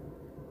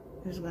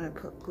is we're going to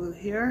put glue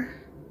here.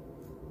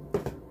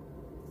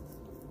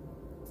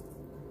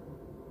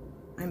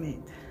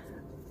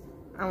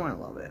 I want a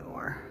little bit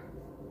more.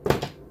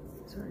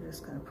 So we're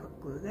just going to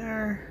put glue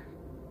there.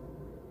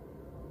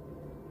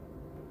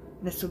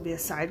 This will be a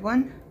side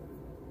one.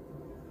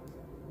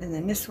 And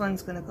then this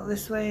one's going to go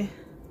this way.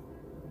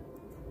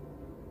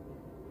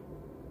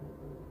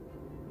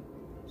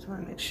 So I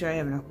want to make sure I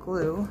have enough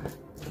glue.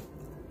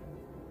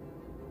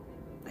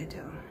 I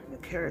do. The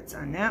carrots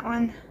on that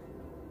one.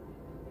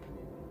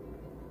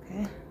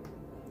 Okay.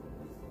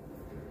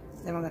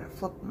 Then we're going to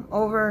flip them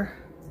over.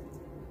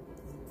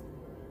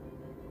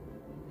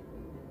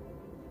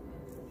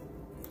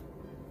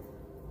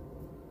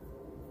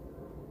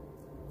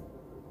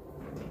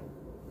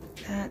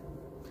 That.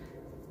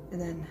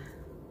 And then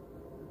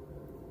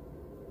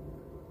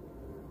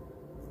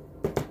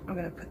I'm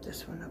going to put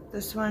this one up.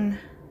 This one,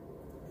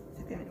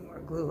 I think I need more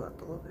glue up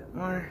a little bit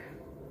more.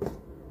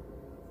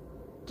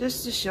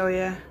 Just to show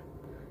you,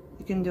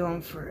 you can do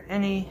them for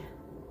any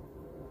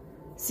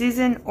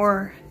season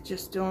or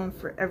just do them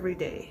for every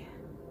day.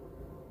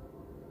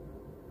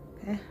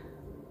 Okay.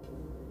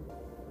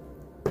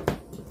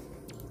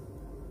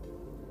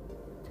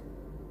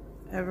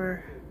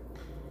 Whatever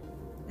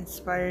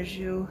inspires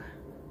you.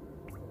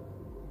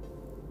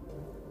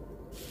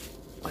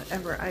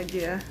 whatever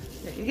idea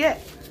that you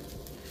get.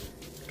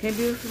 Okay,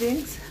 beautiful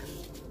beings.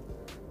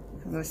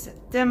 I'm going to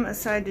set them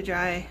aside to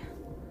dry.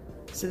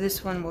 So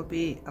this one will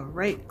be a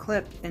right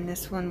clip, and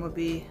this one will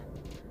be,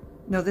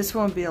 no, this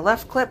one will be a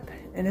left clip,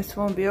 and this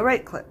one will be a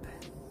right clip.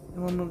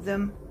 And we'll move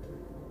them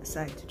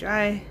aside to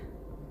dry.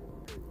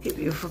 Okay,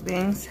 beautiful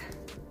beings.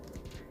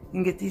 You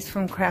can get these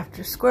from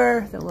Crafter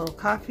Square, the little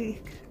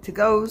coffee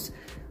to-goes,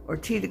 or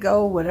tea to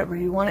go, whatever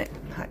you want it.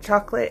 Hot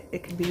chocolate,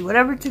 it can be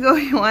whatever to go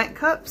you want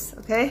cups,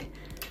 okay?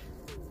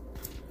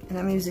 And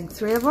I'm using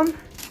 3 of them.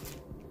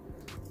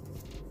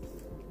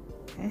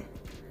 Okay.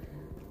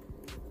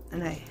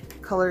 And I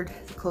colored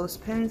the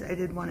clothespins. I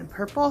did one in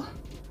purple.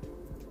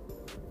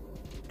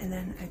 And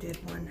then I did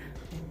one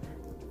in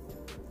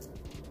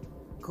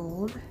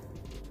gold.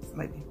 It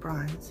might be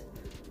bronze.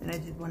 And I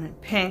did one in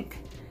pink.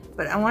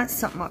 But I want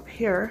something up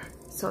here.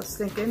 So I was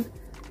thinking,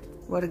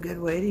 what a good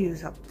way to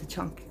use up the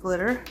chunky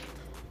glitter.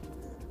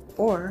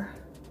 Or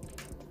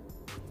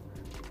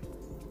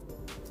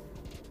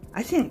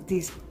I think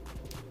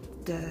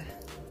the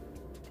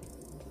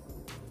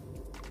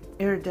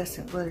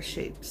iridescent glitter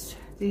shapes,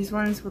 these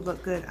ones would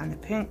look good on the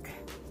pink.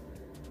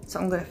 So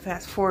I'm going to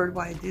fast forward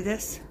while I do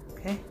this,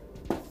 okay?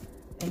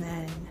 And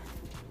then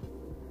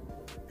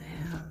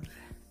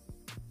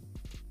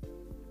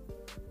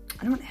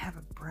I don't have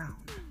a brown.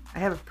 I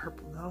have a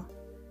purple though.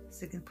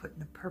 So I can put in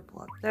the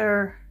purple up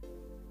there.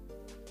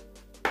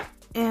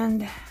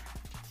 And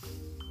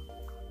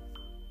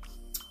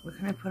what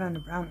can I put on the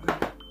brown one?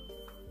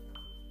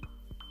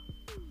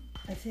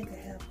 I think I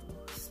have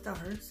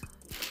stars,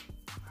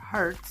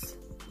 hearts.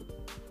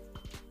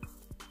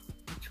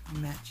 Which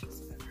one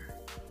matches better?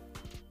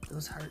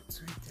 Those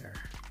hearts right there.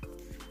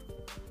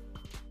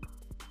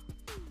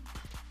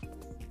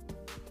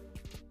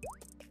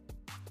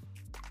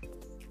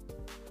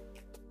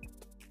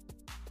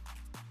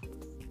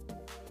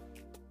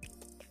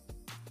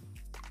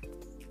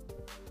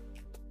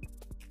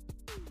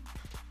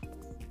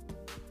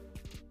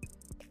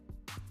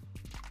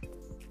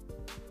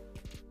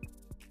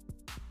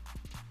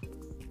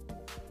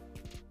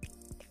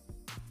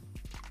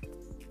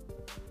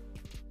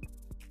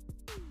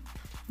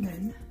 And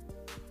then,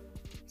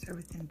 so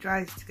everything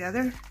dries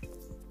together,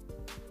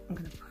 I'm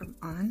going to put them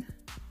on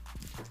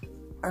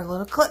our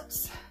little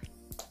clips.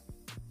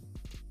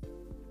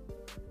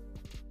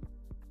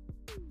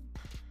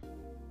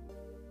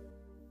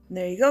 And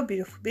there you go,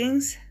 beautiful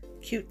beings.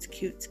 Cute,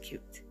 cute,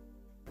 cute.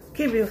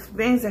 Okay, beautiful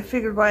beings, I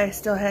figured why I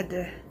still had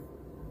the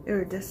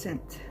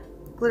iridescent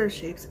glitter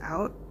shapes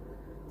out.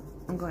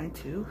 I'm going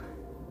to,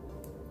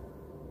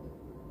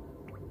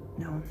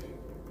 no,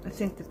 I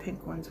think the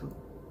pink ones will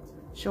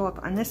show up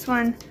on this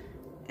one,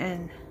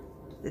 and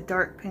the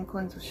dark pink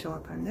ones will show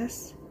up on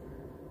this.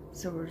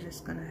 So we're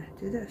just gonna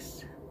do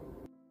this.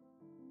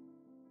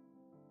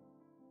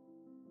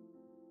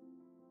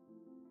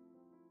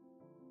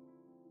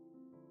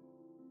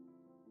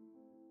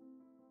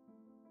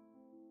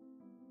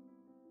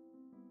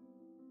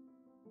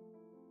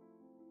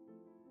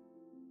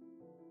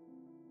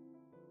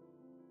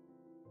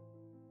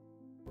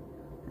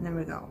 And there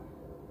we go.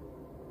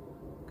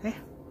 Okay.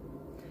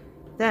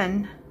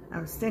 Then I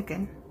was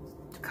thinking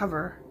to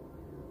cover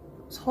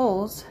those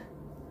holes,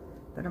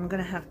 but I'm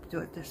gonna have to do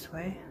it this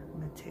way. I'm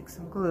gonna take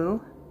some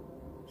glue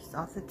just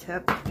off the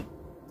tip,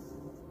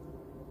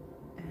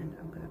 and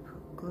I'm gonna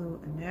put glue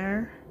in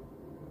there.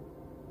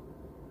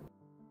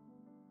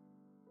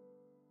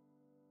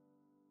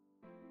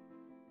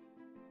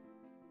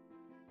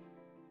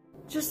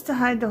 Just to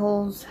hide the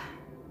holes.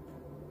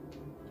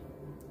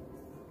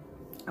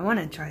 I want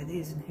to try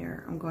these in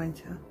here. I'm going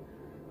to,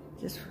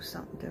 just for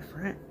something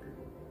different.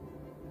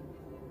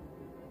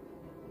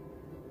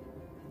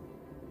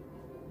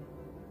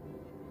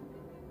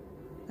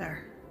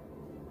 There.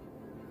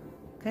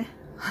 Okay.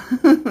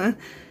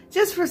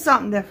 Just for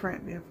something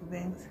different, beautiful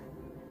beings.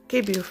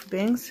 Okay, beautiful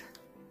beings.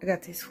 I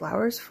got these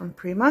flowers from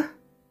Prima.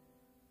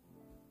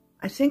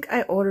 I think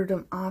I ordered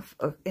them off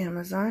of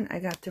Amazon. I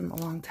got them a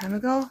long time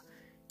ago.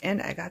 And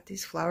I got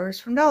these flowers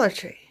from Dollar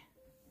Tree.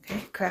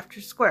 Okay,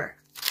 Crafter Square.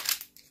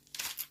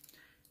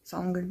 So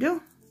all I'm going to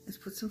do is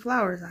put some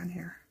flowers on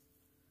here.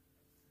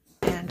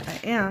 And I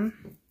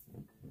am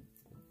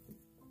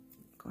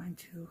going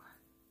to,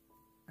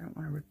 I don't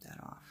want to rip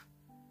that off.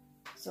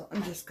 So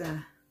I'm just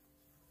going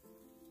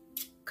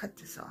to cut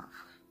this off.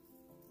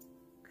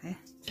 Okay,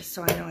 just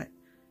so I know it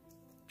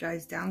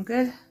dries down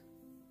good.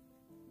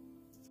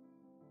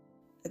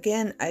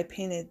 Again, I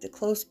painted the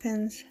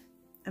clothespins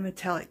a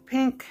metallic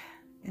pink.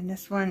 And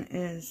this one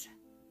is,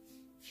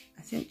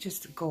 I think,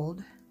 just a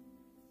gold.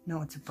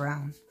 No, it's a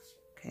brown.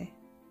 Okay.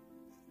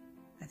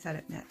 I thought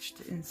it matched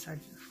the inside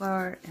of the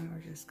flower, and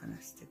we're just going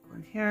to stick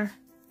one here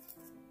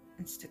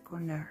and stick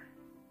one there.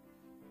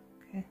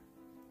 Okay.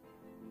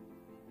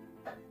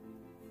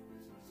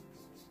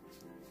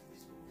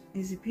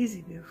 Easy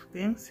peasy, beautiful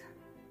beings.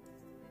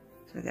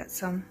 So I got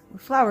some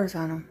with flowers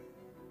on them.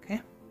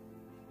 Okay.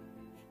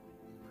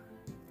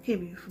 Okay,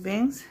 beautiful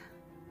beings.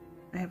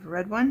 I have a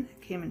red one.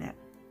 It came in that.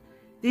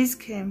 These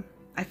came,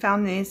 I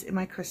found these in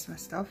my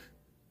Christmas stuff.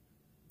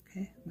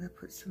 Okay, I'm going to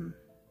put some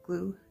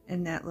glue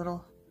in that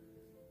little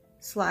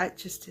slot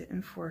just to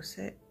enforce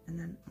it. And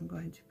then I'm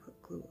going to put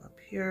glue up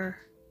here.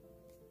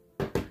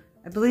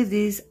 I believe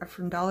these are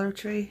from Dollar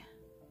Tree.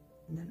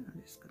 And then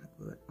I'm just going to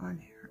glue it on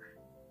here.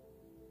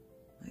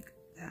 Like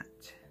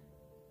that.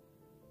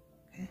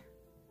 Okay.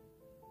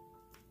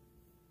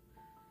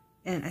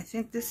 And I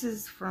think this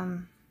is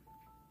from...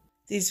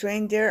 These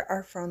reindeer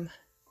are from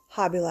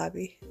Hobby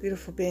Lobby.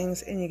 Beautiful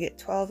beings. And you get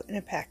 12 in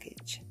a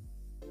package.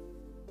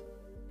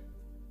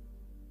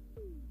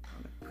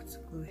 I'm going to put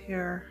some glue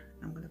here.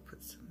 I'm going to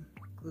put some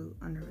glue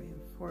under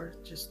reinforce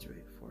just to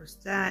reinforce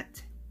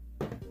that.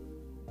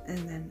 And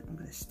then I'm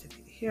going to stick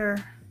it here.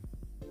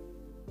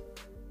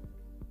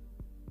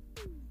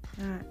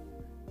 That.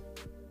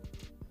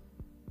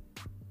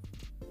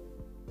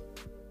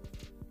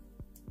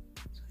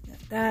 So I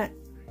got that.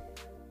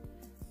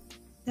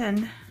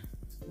 Then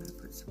I'm going to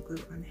put some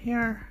glue on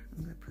here.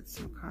 I'm going to put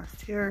some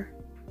across here.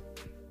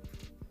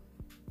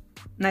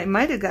 And I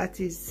might have got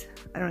these,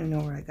 I don't even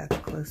know where I got the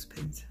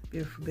clothespins.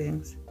 Beautiful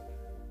beings.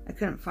 I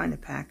couldn't find a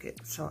packet,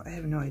 so I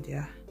have no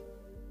idea.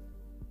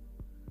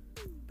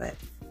 But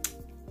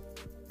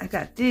I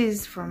got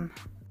these from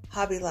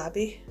Hobby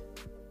Lobby.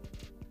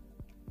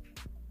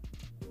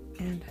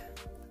 And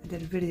I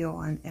did a video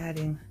on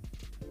adding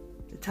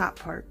the top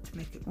part to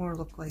make it more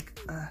look like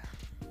a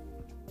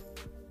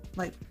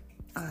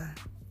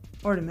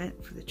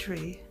ornament for the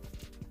tree.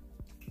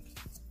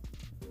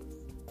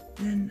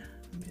 Then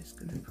I'm just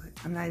gonna put,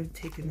 I'm not even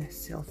taking this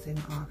seal thing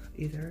off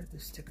either, the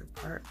sticker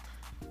part.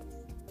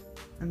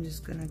 I'm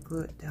just gonna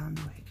glue it down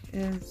the way it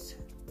is.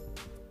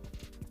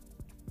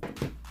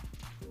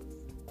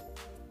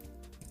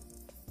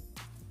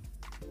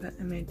 But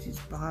I made these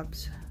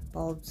bulbs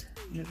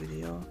in the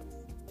video.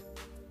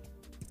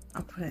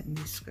 I'll put it in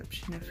the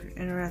description if you're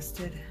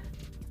interested.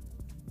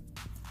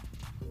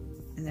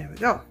 And there we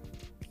go.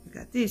 We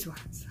got these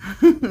ones.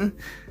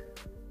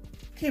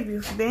 Okay,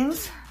 beautiful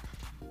beings.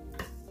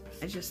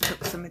 I just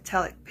took some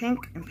metallic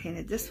pink and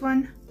painted this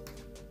one.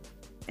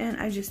 And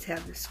I just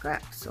have the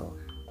scrap, so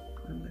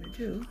what I'm going to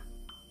do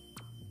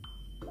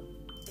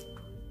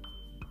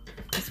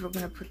is we're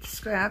going to put the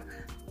scrap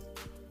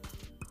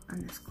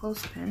on this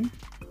clothespin.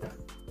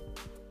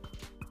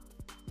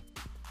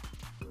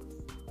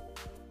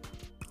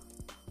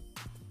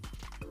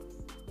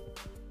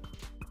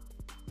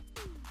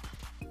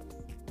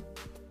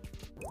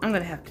 I'm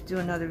going to have to do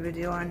another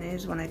video on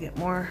these when I get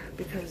more,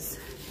 because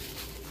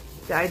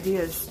the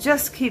ideas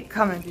just keep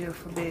coming,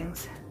 beautiful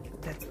beings.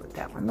 That's what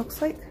that one looks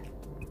like.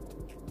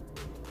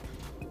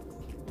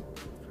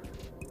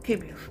 Okay,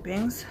 beautiful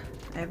beings.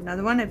 I have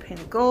another one I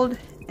painted gold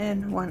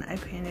and one I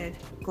painted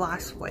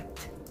gloss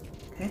white.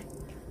 Okay.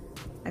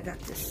 I got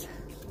this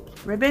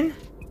ribbon.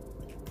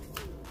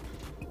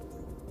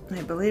 And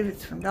I believe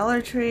it's from Dollar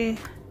Tree.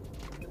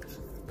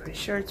 Pretty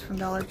sure it's from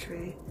Dollar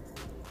Tree.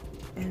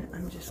 And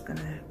I'm just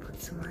gonna put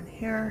some on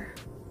here.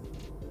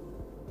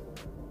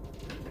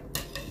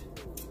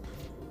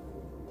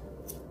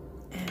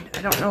 And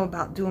I don't know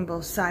about doing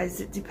both sides.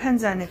 It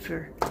depends on if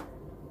you're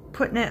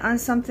putting it on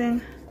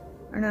something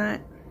or not.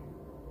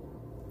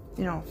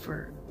 You know,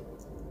 for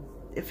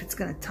if it's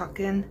gonna tuck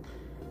in.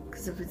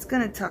 Because if it's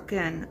gonna tuck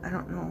in, I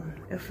don't know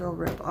if it'll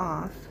rip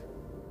off.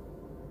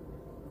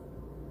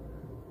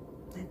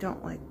 I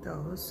don't like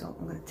those, so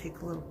I'm gonna take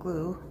a little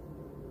glue,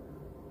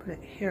 put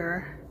it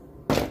here.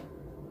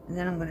 And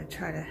then I'm going to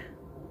try to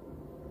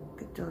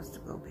get those to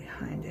go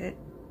behind it.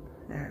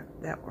 There,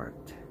 that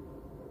worked.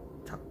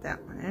 Tuck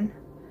that one in,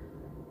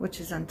 which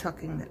is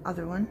untucking the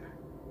other one.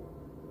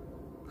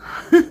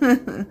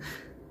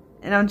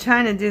 And I'm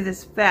trying to do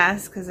this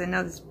fast because I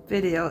know this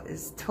video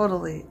is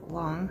totally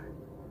long.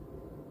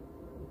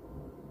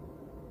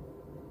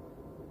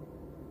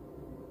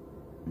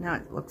 Now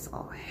it looks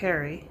all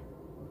hairy.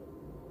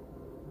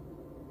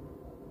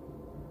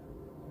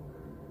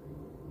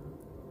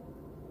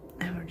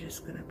 And we're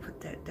just going to put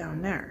that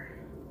down there.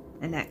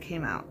 And that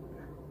came out.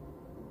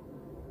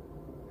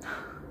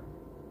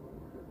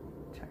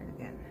 Try it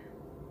again.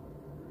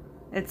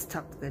 It's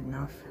tucked good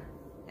enough.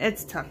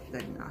 It's tucked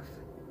good enough.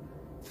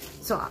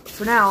 So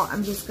for now,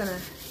 I'm just going to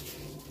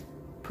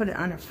put it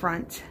on the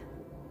front.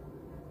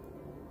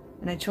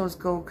 And I chose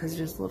gold because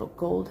there's a little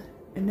gold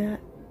in that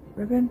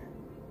ribbon.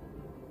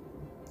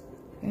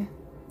 Okay.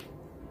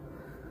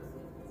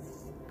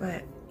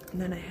 But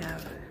then I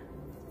have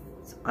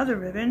some other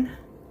ribbon.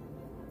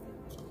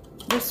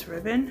 This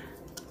ribbon,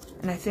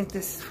 and I think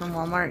this is from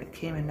Walmart. It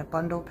came in a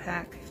bundle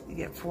pack. You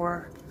get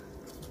 4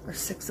 or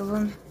 6 of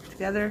them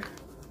together,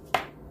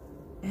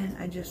 and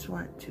I just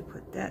want to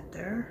put that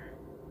there.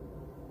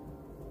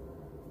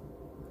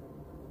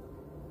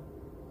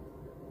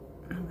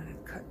 I'm going to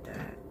cut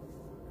that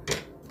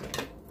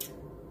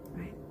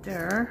right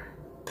there.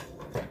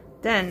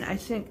 Then I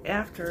think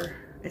after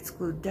it's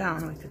glued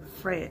down, we could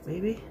fray it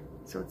maybe,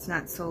 so it's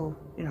not so,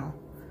 you know,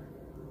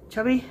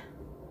 chubby.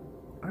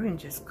 Or we can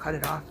just cut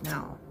it off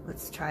now.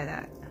 Let's try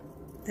that.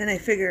 Then I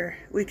figure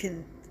we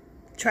can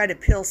try to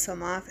peel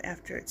some off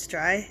after it's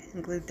dry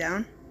and glued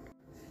down.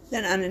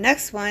 Then on the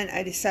next one,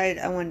 I decided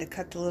I wanted to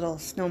cut the little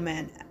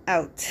snowman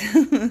out.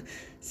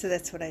 So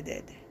that's what I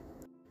did.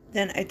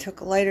 Then I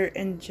took a lighter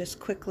and just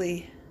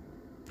quickly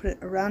put it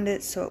around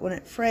it so it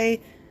wouldn't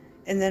fray.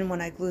 And then when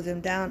I glue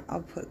them down,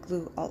 I'll put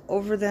glue all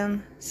over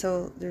them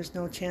so there's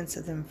no chance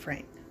of them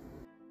fraying.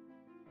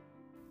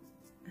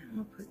 And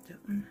we'll put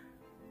that one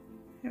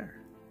here.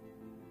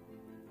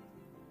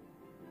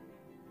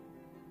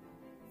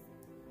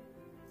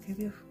 Okay,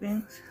 beautiful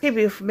beings. Okay,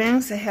 beautiful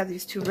beings, I have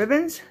these two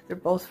ribbons. They're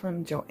both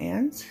from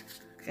Joann's.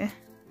 Okay.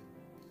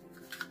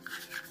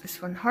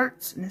 This one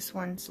hearts and this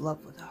one's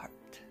love with a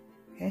heart.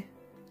 Okay.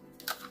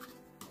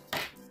 I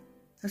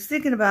was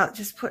thinking about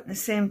just putting the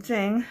same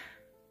thing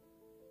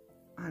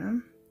on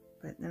them,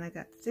 but then I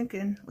got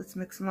thinking, let's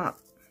mix them up.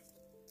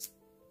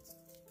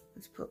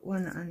 Let's put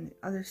one on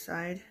the other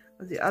side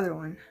of the other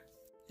one.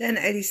 Then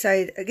I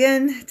decided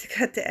again to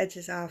cut the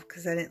edges off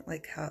because I didn't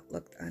like how it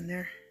looked on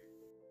there.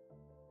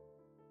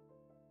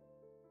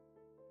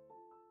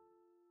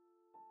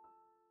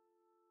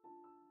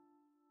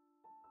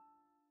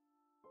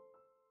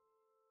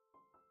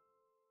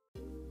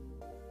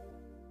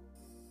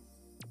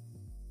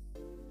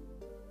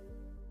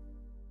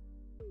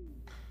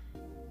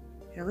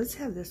 Yeah, let's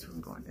have this one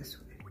going this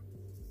way.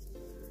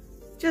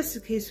 Just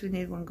in case we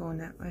need one going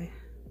that way.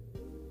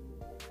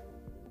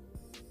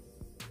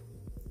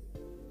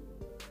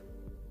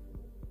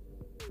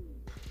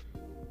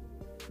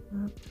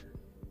 Up.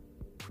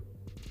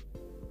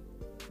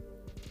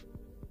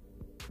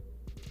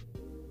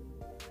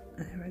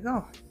 And there we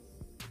go.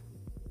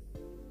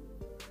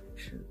 Make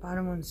sure the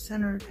bottom one's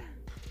centered.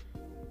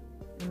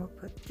 And we'll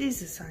put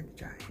these aside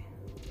to dry.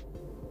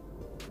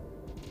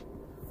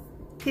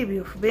 Okay,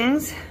 beautiful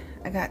beings.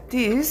 I got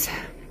these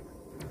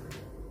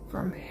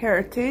from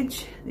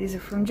Heritage. These are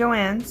from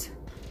Joann's.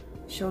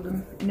 Showed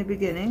them in the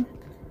beginning.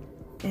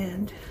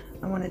 And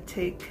I want to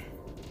take,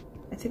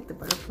 I think the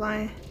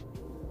butterfly,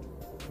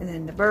 and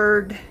then the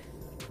bird,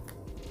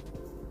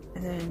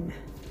 and then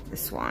the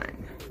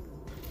swan.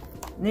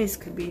 And these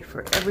could be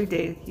for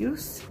everyday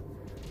use.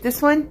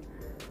 This one,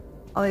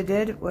 all I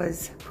did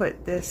was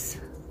put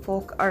this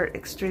Folk Art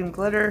Extreme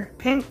Glitter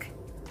Pink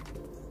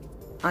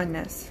on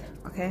this.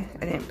 Okay,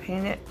 I didn't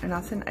paint it or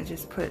nothing. I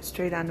just put it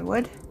straight on the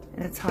wood,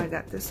 and that's how I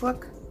got this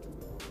look.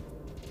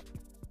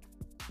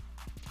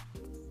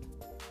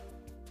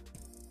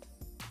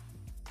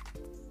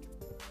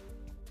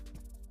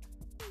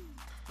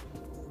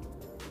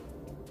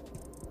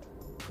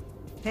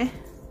 Okay.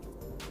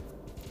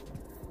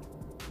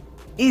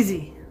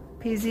 Easy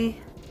peasy,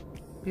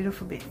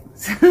 beautiful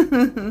beings.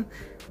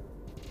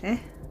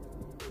 Okay,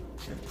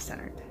 should be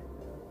centered.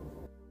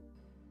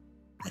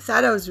 I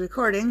thought I was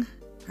recording.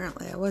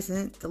 Apparently I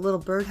wasn't. The little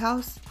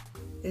birdhouse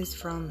is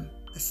from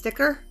a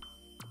sticker.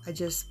 I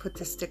just put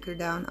the sticker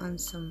down on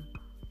some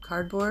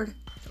cardboard.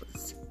 It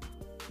was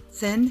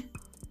thin,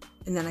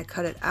 and then I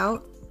cut it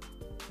out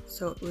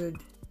so it would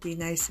be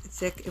nice and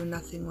thick and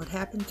nothing would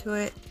happen to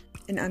it.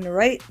 And on the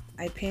right,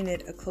 I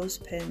painted a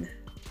clothespin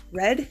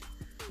red,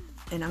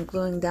 and I'm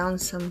gluing down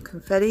some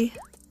confetti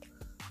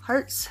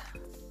hearts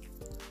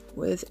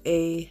with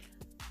a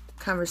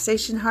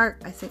conversation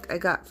heart I think I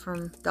got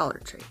from Dollar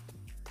Tree.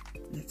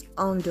 That's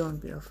all I'm doing,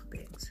 beautiful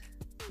beings.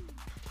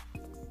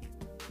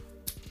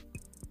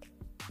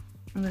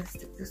 I'm going to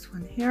stick this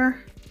one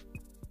here.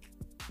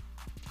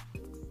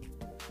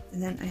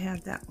 And then I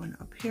have that one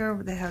up here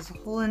that has a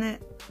hole in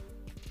it.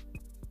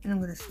 And I'm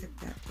going to stick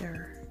that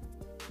there.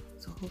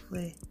 So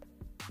hopefully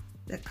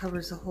that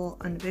covers the hole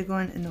on the big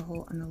one and the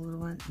hole on the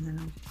little one. And then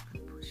I'm just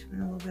going to push them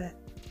in a little bit.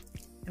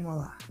 And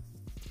voila.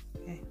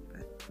 Okay,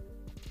 but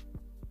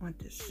I want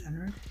this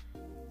centered.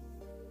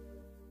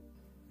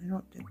 I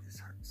don't think this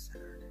heart's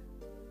centered.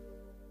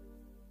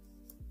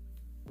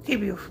 Okay,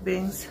 beautiful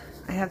beings.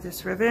 I have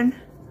this ribbon.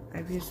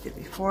 I've used it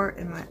before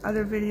in my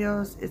other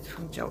videos. It's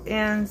from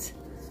Joann's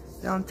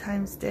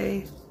Valentine's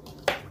Day.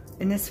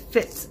 And this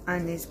fits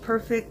on these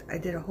perfect. I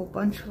did a whole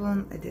bunch of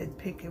them. I did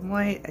pink and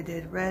white. I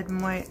did red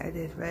and white. I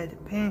did red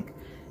and pink.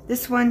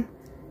 This one,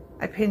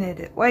 I painted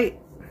it white.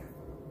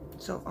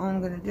 So all I'm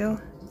going to do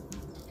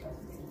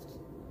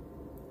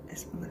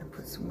is I'm going to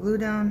put some glue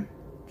down.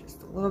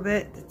 Just a little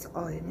bit. That's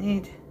all you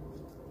need.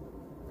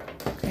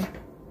 Okay.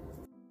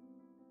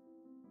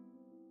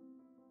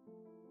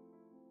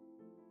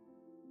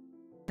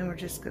 And we're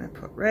just going to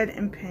put red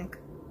and pink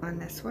on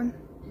this one.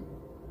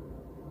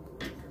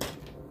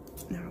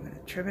 Then we're going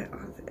to trim it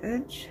off the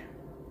edge.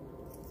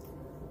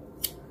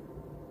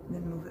 And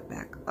then move it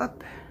back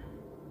up.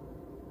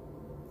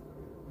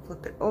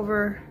 Flip it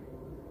over.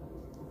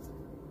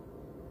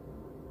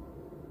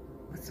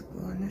 Put some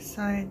glue on this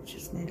side.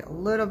 Just need a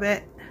little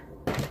bit.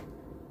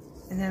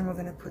 And then we're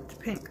going to put the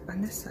pink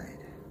on this side.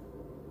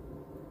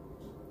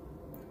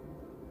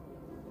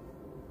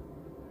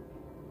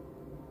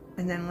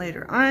 And then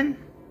later on,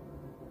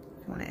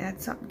 if you want to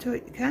add something to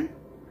it, you can.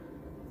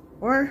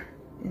 Or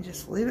you can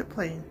just leave it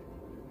plain.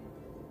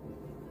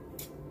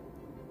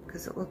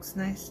 Because it looks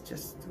nice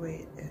just the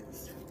way it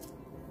is.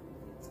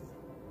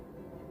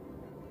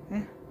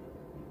 Okay?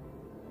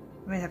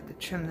 I'm might have to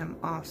trim them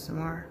off some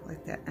more,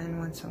 like that end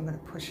one, so I'm going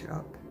to push it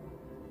up.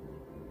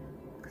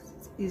 Because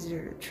it's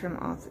easier to trim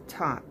off the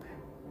top.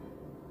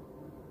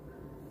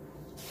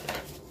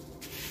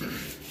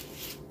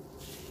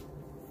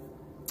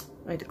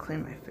 I need to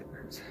clean my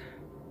fingers.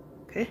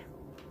 Okay.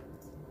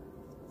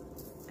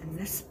 And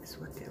this is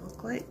what they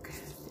look like.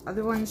 The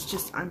other one's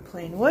just on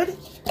plain wood,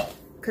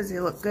 because they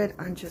look good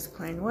on just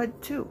plain wood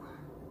too.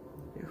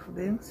 Beautiful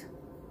beings.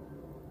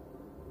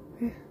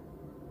 Okay.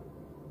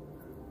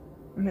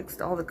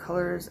 Mixed all the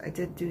colors. I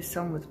did do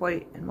some with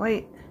white,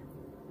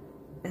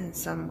 and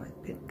some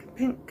with pink and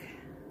pink,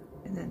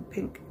 and then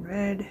pink and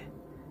red,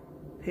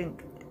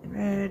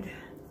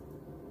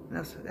 what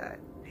else we got?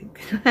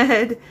 Pink and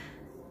red,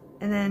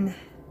 and then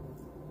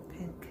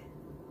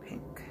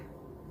pink.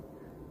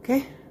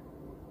 Okay,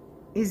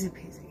 easy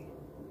peasy.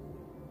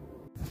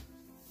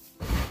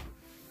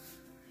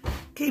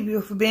 Okay,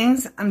 beautiful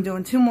beings, I'm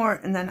doing 2 more,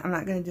 and then I'm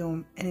not going to do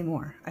them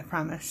anymore, I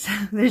promise.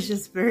 They're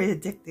just very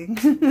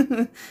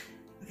addicting.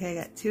 Okay,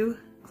 I got 2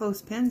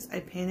 clothespins I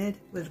painted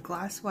with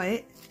gloss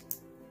white.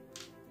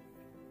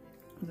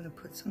 I'm going to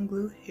put some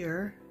glue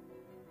here.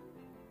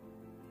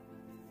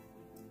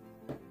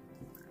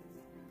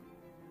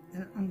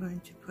 Then I'm going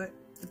to put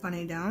the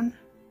bunny down,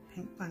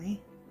 pink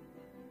bunny.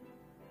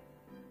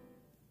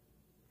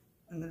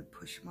 I'm going to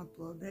push him up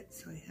a little bit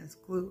so he has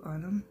glue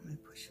on him. I'm going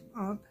to push him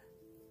up.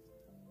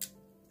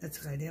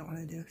 That's what I didn't want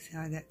to do. See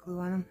how I got glue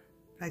on him?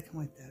 But I can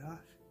wipe that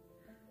off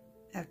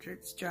after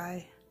it's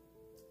dry.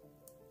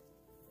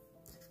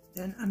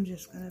 Then I'm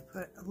just going to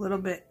put a little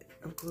bit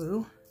of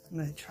glue. I'm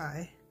going to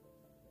try.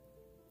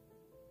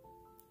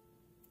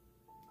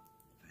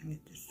 If I can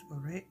get this to go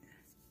right.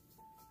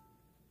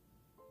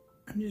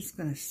 I'm just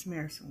going to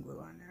smear some glue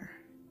on there.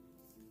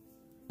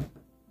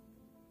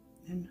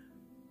 Then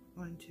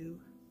I'm going to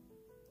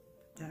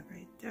put that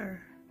right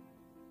there.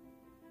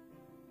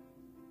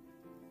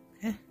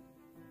 Okay.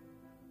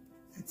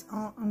 That's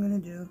all I'm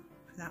going to do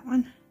for that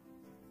one.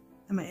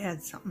 I might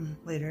add something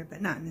later,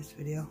 but not in this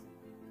video.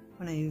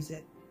 When I use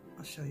it,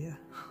 I'll show you.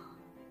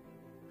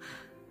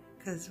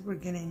 Because we're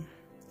getting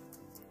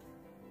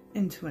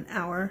into an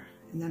hour,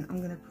 and then I'm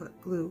going to put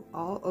glue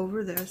all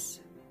over this.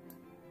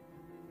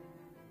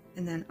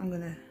 And then I'm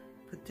going to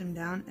put them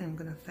down, and I'm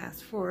going to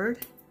fast forward.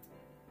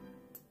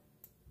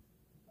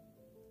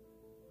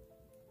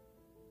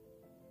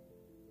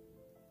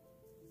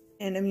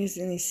 And I'm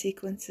using these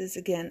sequences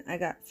again I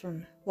got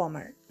from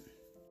Walmart.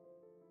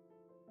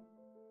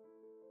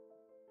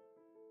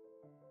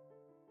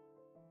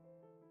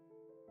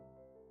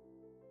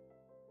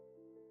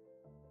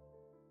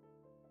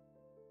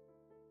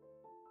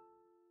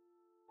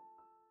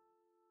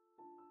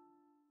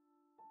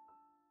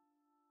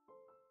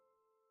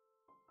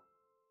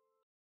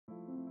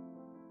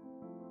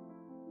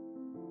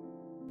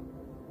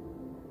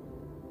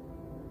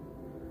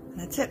 And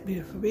that's it,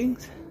 beautiful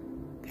beings.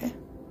 Okay.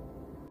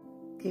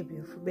 Okay,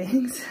 beautiful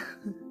beings.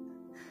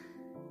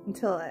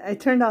 Until I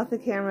turned off the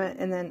camera,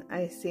 and then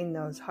I seen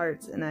those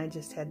hearts, and I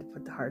just had to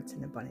put the hearts in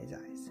the bunny's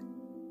eyes.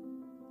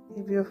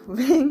 Okay, beautiful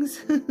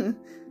beings.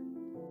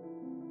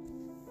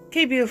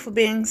 Okay, beautiful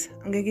beings.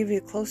 I'm going to give you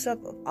a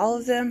close-up of all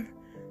of them.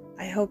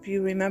 I hope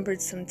you remembered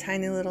some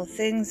tiny little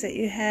things that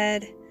you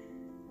had,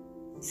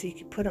 so you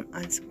could put them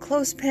on some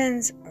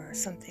clothespins or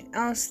something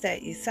else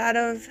that you thought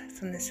of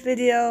from this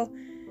video,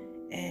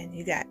 and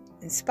you got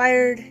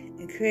inspired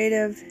and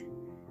creative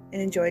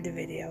and enjoyed the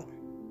video.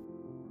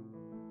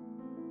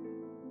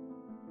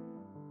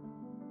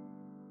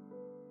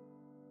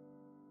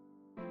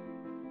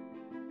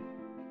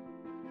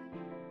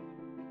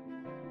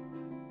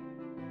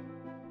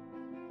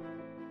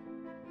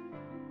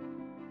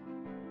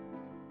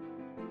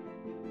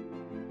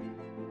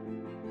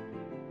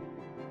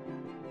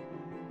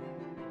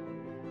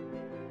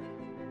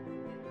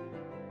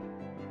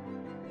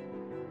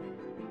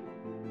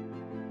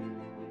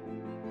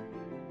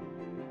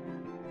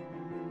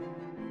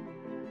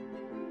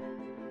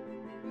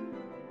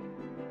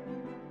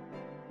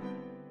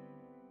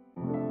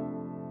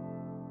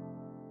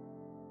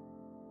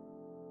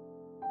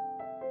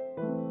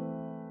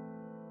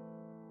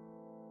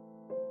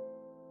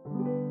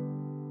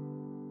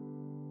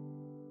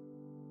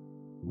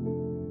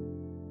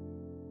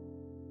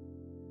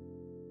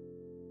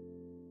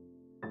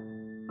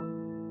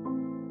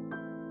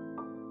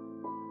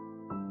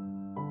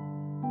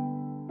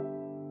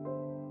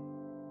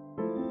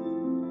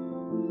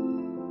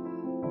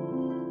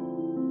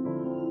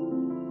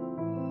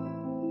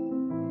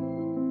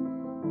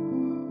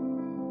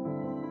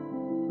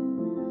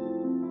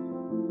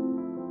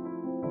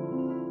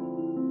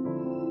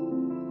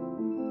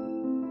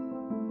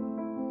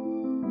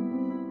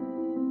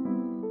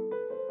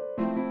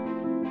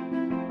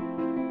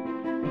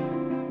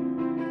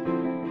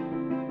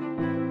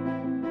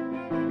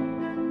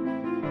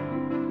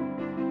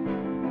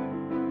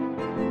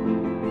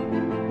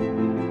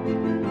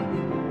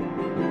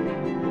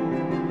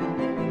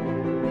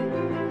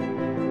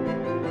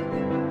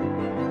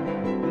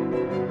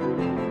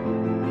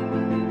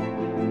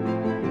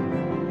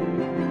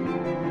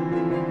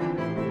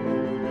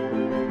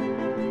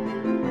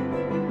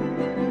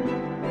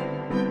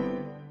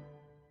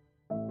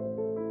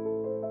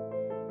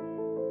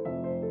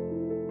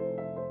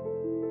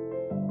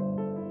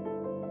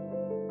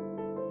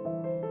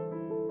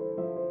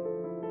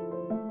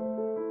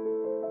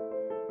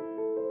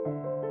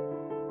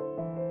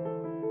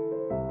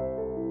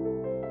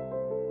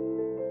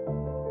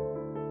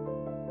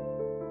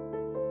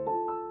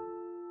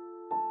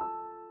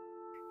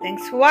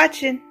 Thanks for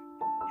watching.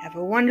 Have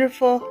a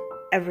wonderful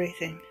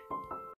everything.